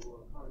similar to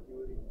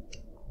contiguity?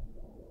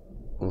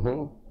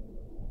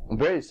 Mm-hmm.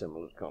 Very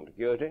similar to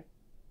contiguity.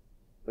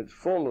 It's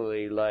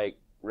formally like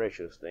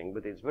Rescher's thing,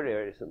 but it's very,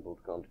 very simple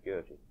to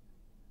contiguity.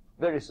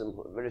 Very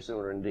simple, very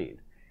similar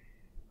indeed.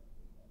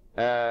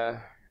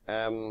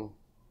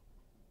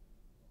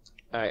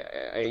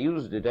 I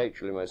used it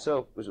actually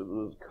myself because it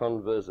was the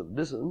converse of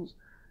dissonance,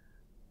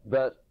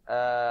 but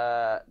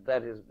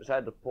that is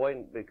beside the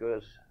point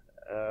because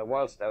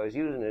whilst I was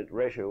using it,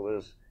 Rescher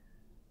was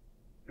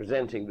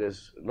presenting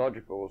this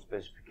logical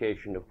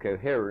specification of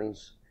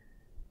coherence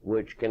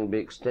which can be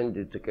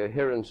extended to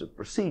coherence of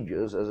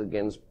procedures as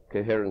against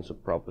coherence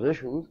of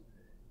propositions,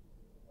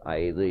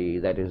 i.e.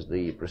 that is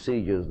the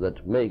procedures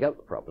that make up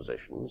the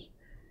propositions,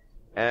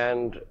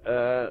 and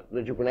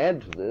that you can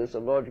add to this a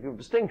logic of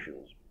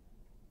distinctions.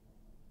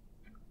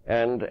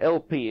 And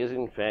LP is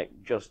in fact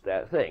just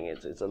that thing.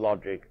 It's a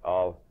logic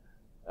of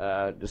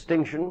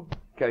distinction,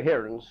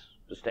 coherence,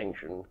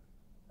 distinction,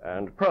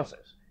 and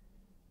process.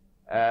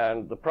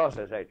 And the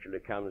process actually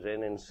comes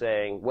in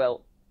saying,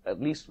 well, at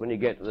least when you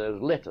get to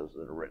those letters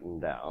that are written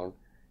down,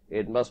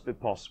 it must be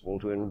possible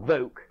to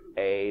invoke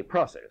a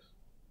process,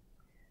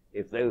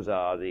 if those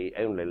are the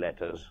only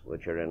letters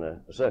which are in a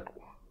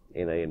circle,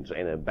 in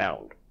a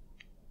bound.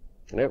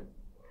 You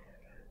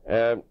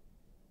know?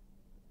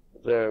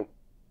 So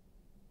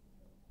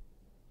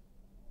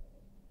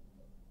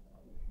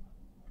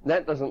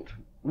that doesn't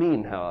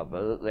mean,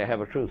 however, that they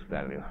have a truth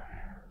value.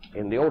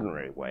 In the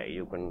ordinary way,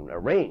 you can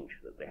arrange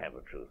that they have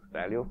a truth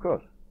value, of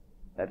course.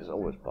 That is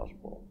always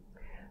possible.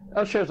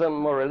 I'll show some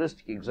more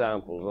realistic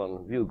examples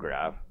on view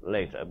graph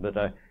later, but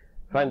I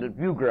find that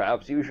view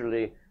graphs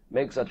usually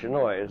make such a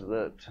noise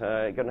that,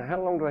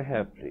 how long do I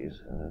have,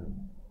 please?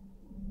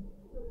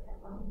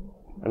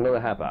 Another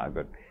half hour,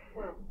 good.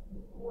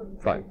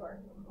 Fine.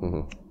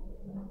 Mm-hmm.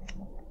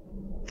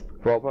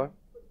 4 part?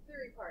 The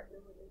theory part,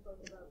 then we can talk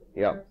about the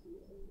Yep.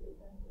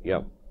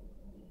 Yep.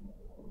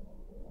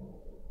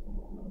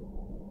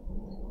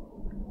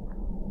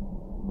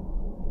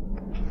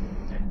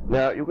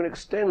 Now, you can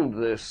extend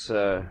this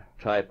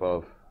type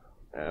of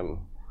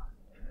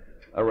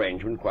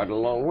arrangement quite a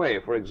long way.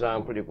 For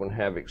example, you can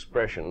have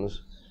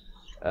expressions,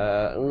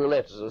 and the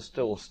letters are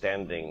still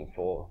standing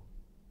for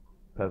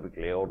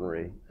perfectly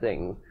ordinary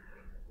things,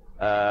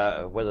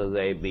 whether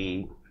they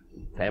be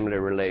family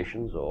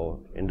relations or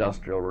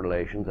industrial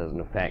relations as in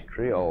a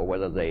factory, or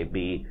whether they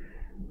be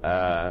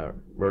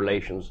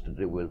relations to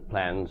do with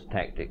plans,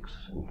 tactics,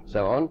 and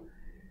so on.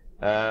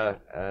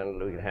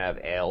 And we can have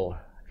L,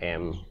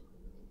 M,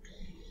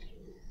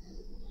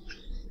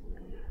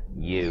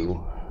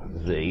 U,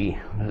 Z,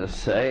 let's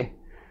say.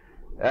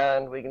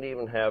 And we can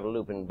even have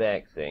looping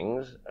back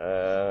things.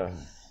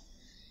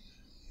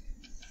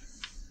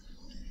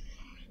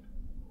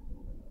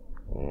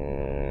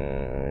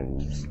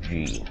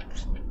 G.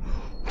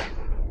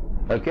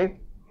 Okay?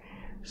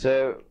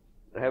 So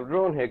I have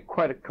drawn here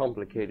quite a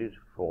complicated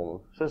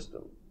formal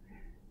system.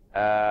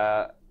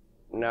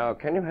 Now,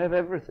 can you have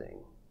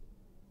everything?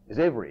 Is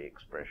every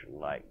expression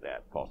like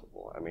that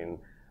possible? I mean,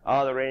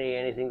 are there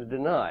anything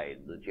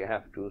denied that you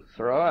have to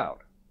throw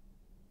out?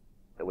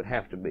 That would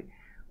have to be,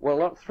 well,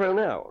 not thrown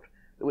out.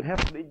 It would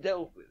have to be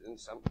dealt with in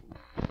some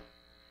manner.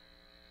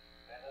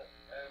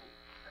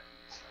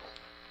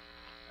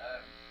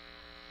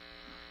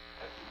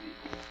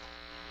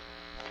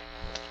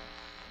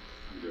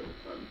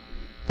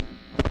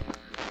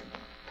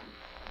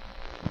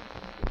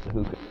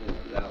 Who can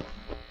without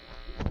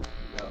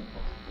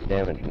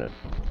damaging it?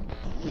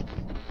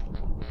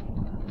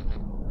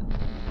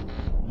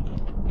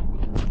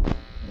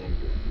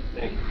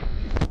 Thank you.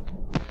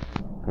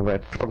 Have I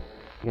trouble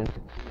again?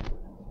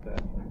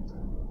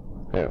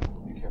 Yeah.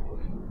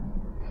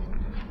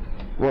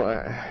 Well,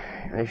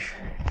 I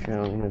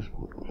shall use.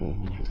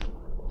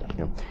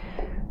 Yeah.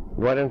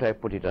 Why don't I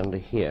put it under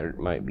here? It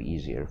might be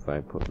easier if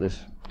I put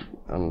this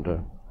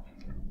under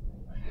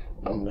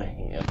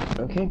here.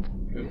 Okay.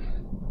 Good.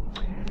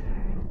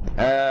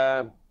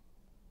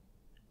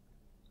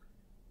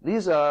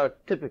 These are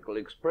typical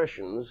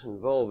expressions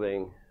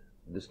involving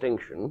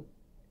distinction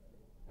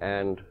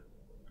and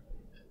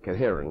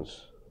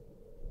coherence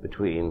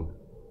between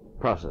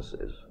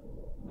processes,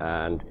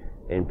 and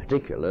in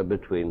particular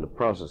between the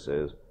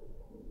processes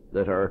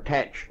that are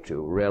attached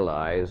to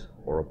realize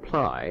or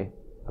apply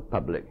a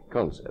public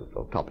concept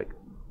or topic.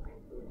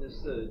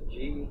 This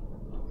G,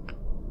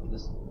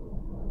 this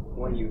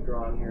one you've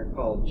drawn here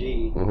called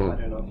G, I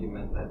don't know if you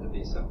meant that to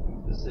be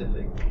something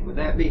specific. Would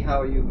that be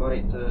how you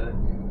might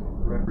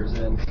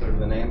represent sort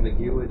of an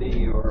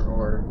ambiguity or a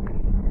word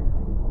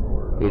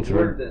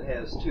that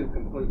has two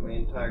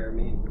completely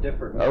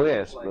different meanings,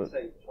 yes, like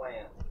say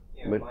plant,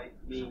 might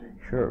mean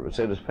sure, but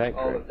so does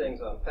factory. all the things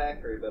on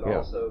factory, but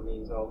also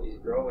means all these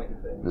growing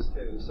things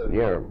too. So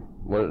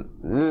well,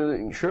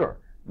 sure,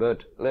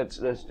 but let's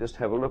just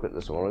have a look at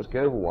this one. Let's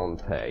go over one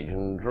page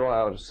and draw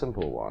out a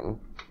simple one,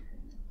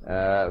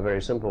 a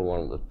very simple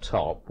one at the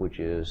top, which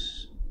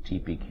is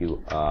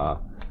PQRSK.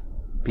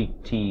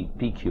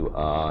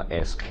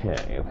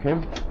 Okay.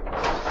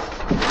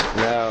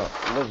 Now,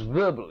 let's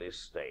verbally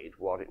state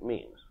what it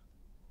means.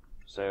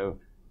 So,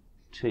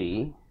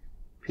 T,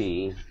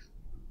 P,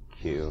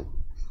 Q,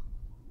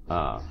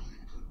 R.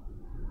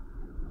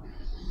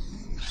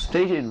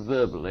 Stated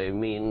verbally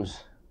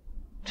means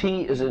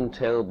T is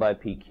entailed by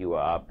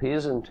PQR, P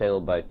is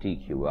entailed by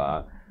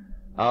TQR,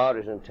 R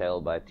is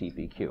entailed by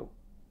TPQ.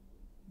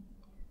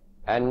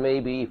 And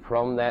maybe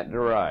from that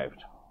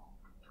derived,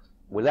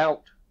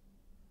 without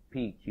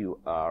PQR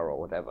or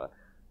whatever,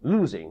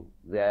 losing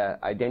their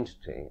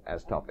identity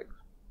as topics.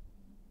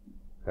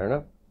 Fair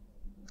enough?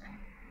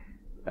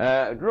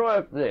 Draw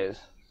out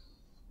this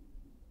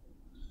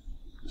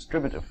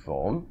distributive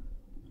form,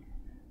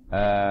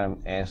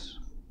 SK,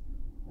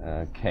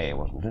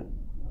 wasn't it?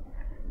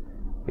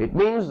 It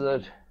means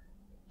that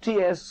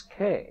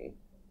TSK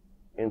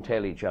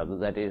entail each other,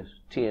 that is,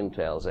 T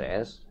entails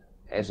S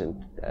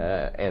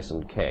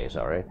and K,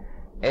 sorry.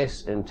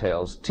 S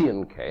entails T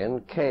and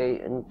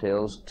K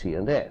entails T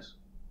and S.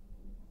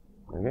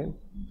 Okay?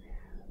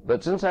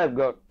 But since I've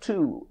got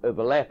two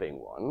overlapping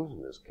ones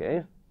in this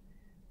case,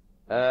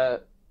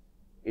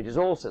 it is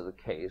also the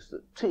case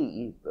that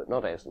T, but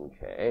not S and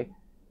K,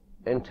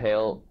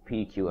 entail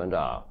P, Q, and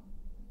R.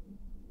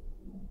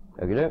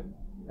 Okay?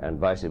 And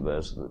vice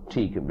versa, that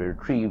T can be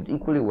retrieved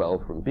equally well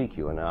from P,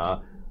 Q, and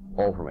R,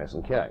 or from S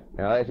and K.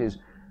 Now that is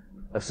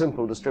a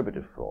simple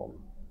distributive form.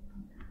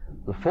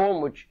 The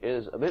form which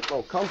is a bit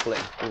more complex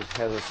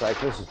has a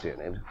cyclicity in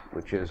it,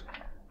 which is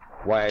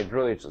why I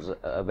drew it as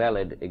a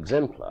valid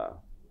exemplar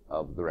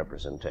of the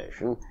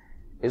representation,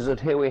 is that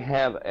here we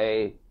have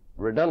a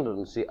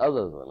redundancy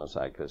other than a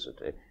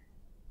cyclicity,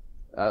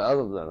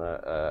 other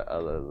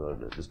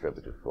than a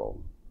distributive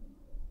form.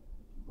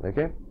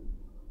 Okay?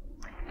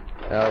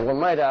 One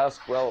might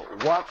ask, well,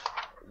 what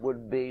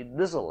would be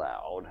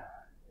disallowed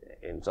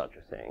in such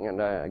a thing?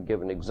 And I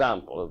give an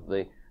example of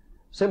the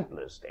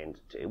simplest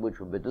entity which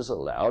would be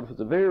disallowed for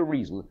the very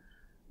reason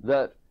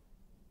that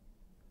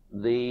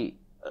the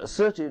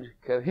asserted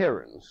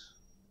coherence,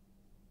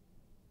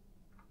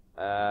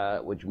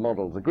 which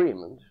models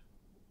agreement,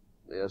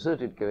 the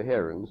asserted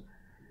coherence,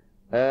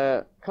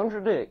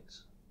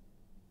 contradicts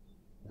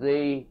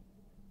the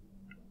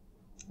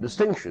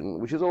distinction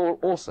which is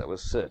also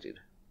asserted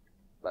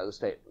by the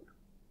statement.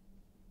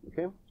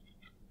 Okay?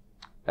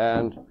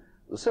 And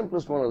the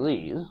simplest one of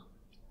these,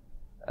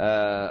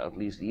 at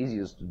least the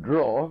easiest to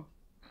draw,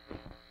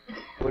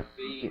 would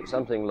be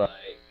something like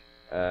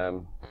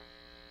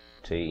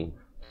T,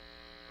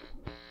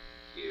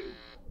 Q,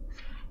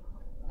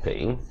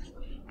 P,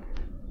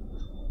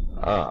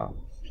 R,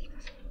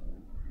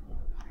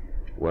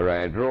 where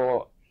I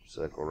draw a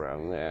circle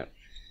around that.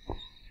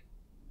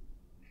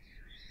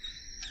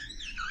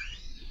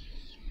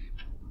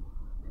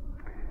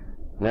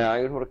 Now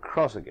I'm going to put a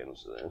cross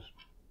against this.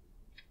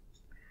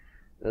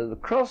 The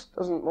cross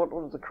doesn't, what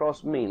does the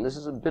cross mean? This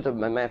is a bit of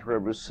a matter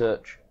of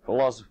research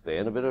philosophy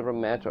and a bit of a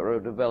matter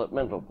of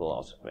developmental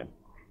philosophy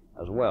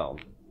as well.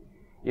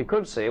 You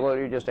could say, well,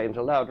 you just ain't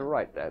allowed to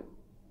write that.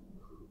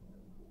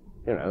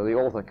 You know, the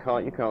author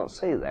can't, you can't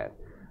say that.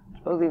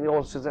 Supposing the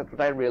author says, that's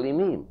what I really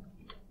mean.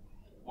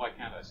 Why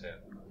can't I say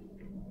it?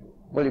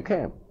 Well, you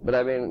can, but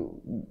I mean,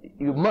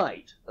 you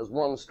might, as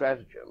one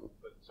stratagem.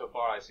 But so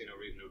far I see no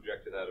reason to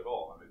object to that at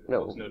all. I mean,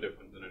 No. it's no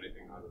different than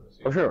anything I've ever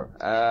seen. Oh, sure.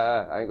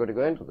 I'm going to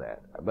go into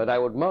that. But I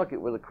would mark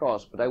it with a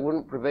cross, but I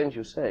wouldn't prevent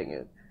you saying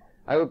it.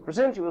 I would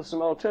present you with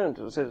some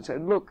alternatives. Say,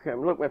 look,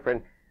 my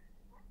friend,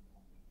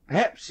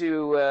 perhaps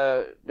you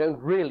don't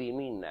really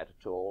mean that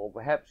at all.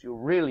 Perhaps you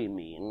really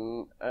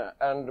mean,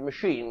 and a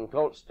machine,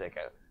 thought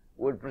sticker,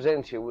 would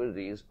present you with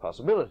these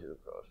possibilities,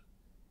 of course.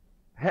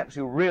 Perhaps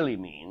you really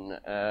mean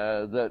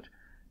that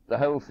the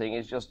whole thing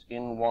is just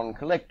in one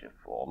collective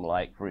form.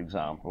 Like, for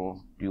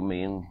example, do you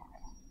mean...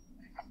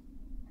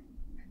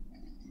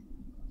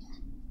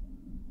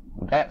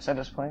 Would that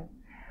satisfy you?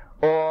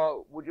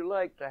 Or would you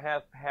like to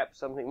have perhaps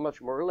something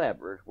much more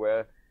elaborate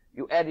where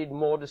you added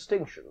more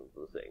distinction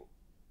to the thing?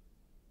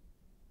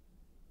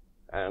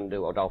 And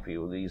it would offer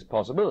you these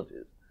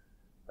possibilities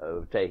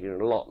of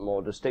taking a lot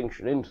more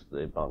distinction into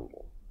the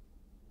bundle.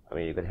 I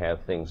mean, you could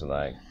have things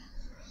like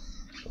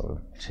sort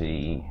of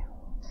T,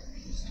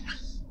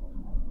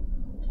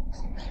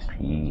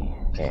 P,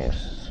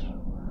 S,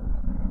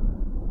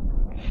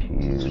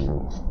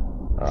 Q,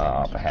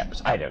 R,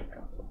 perhaps. I don't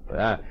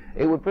know.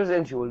 It would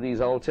present you with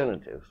these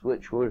alternatives,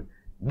 which would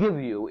give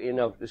you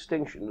enough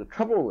distinction. The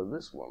trouble with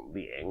this one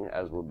being,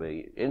 as will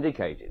be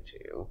indicated to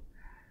you,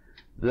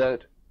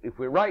 that if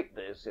we write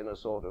this in a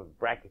sort of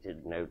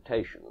bracketed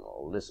notation,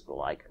 or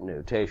Lisp-like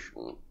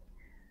notation,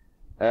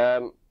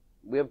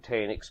 we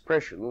obtain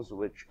expressions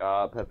which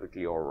are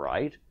perfectly all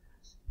right.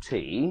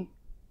 T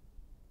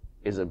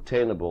is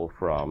obtainable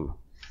from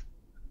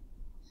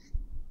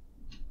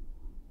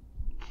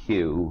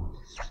Q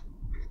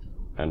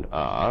and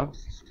R.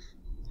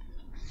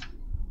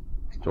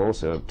 It's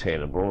also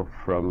obtainable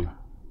from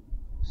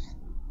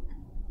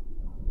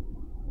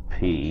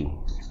P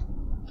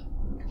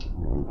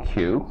and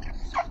Q.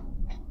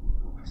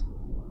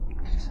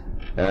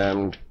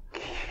 And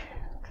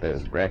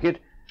close bracket.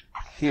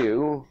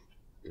 Q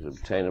is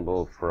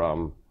obtainable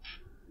from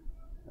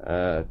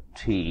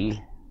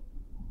T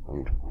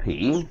and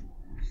P,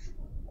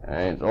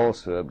 and it's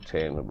also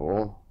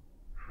obtainable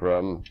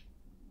from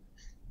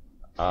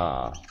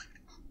R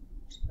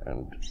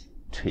and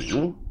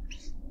T.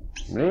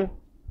 Really?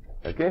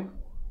 Okay.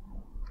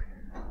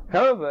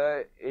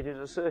 However, it is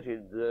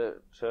asserted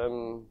that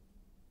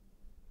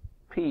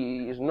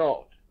P is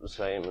not the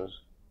same as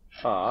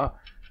R,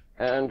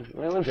 and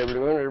momentarily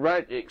we're going to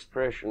write the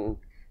expression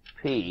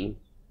P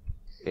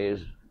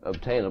is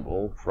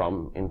obtainable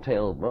from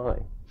entailed by.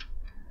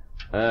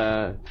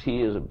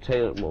 P is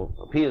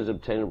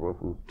obtainable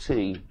from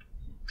T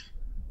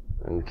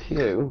and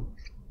Q,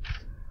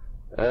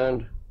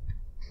 and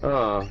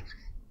R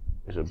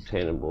is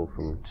obtainable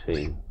from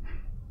T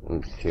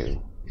and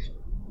Q.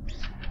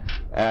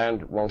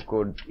 And one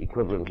could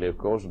equivalently, of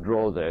course,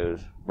 draw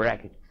those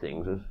bracketed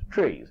things as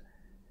trees.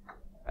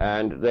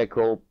 And they're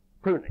called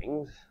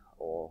prunings,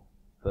 or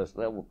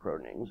first-level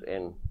prunings,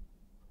 in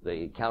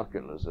the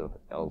calculus of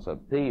L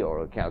sub P,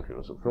 or a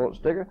calculus of thought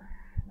sticker,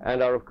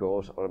 and are, of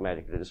course,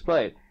 automatically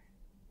displayed.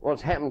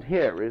 What's happened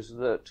here is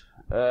that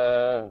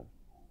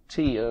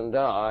T and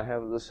R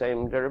have the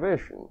same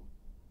derivation.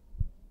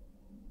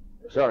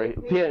 Sorry,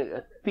 P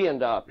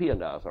and R,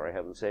 sorry,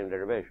 have the same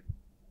derivation.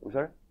 I'm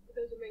sorry? But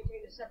those are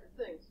maintained as separate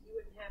things. You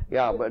wouldn't have...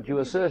 Yeah, but you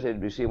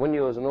asserted, you see, when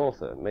you as an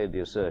author made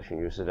the assertion,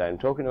 you said, I'm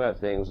talking about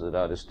things that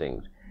are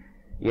distinct,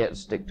 yet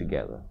stick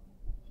together.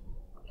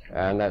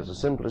 And that's the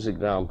simplest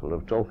example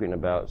of talking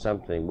about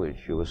something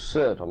which you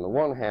assert on the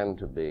one hand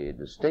to be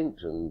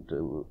distinct and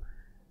to,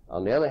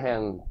 On the other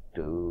hand,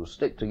 to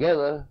stick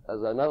together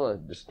as another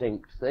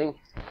distinct thing,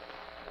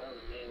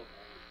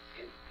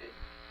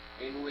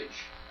 in which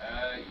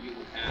you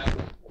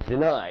have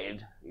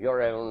denied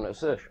your own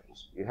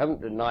assertions. You haven't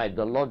denied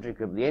the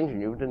logic of the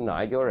engine, you've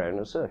denied your own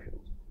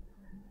assertions.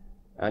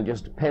 And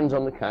just depends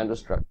on the kind of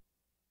structure.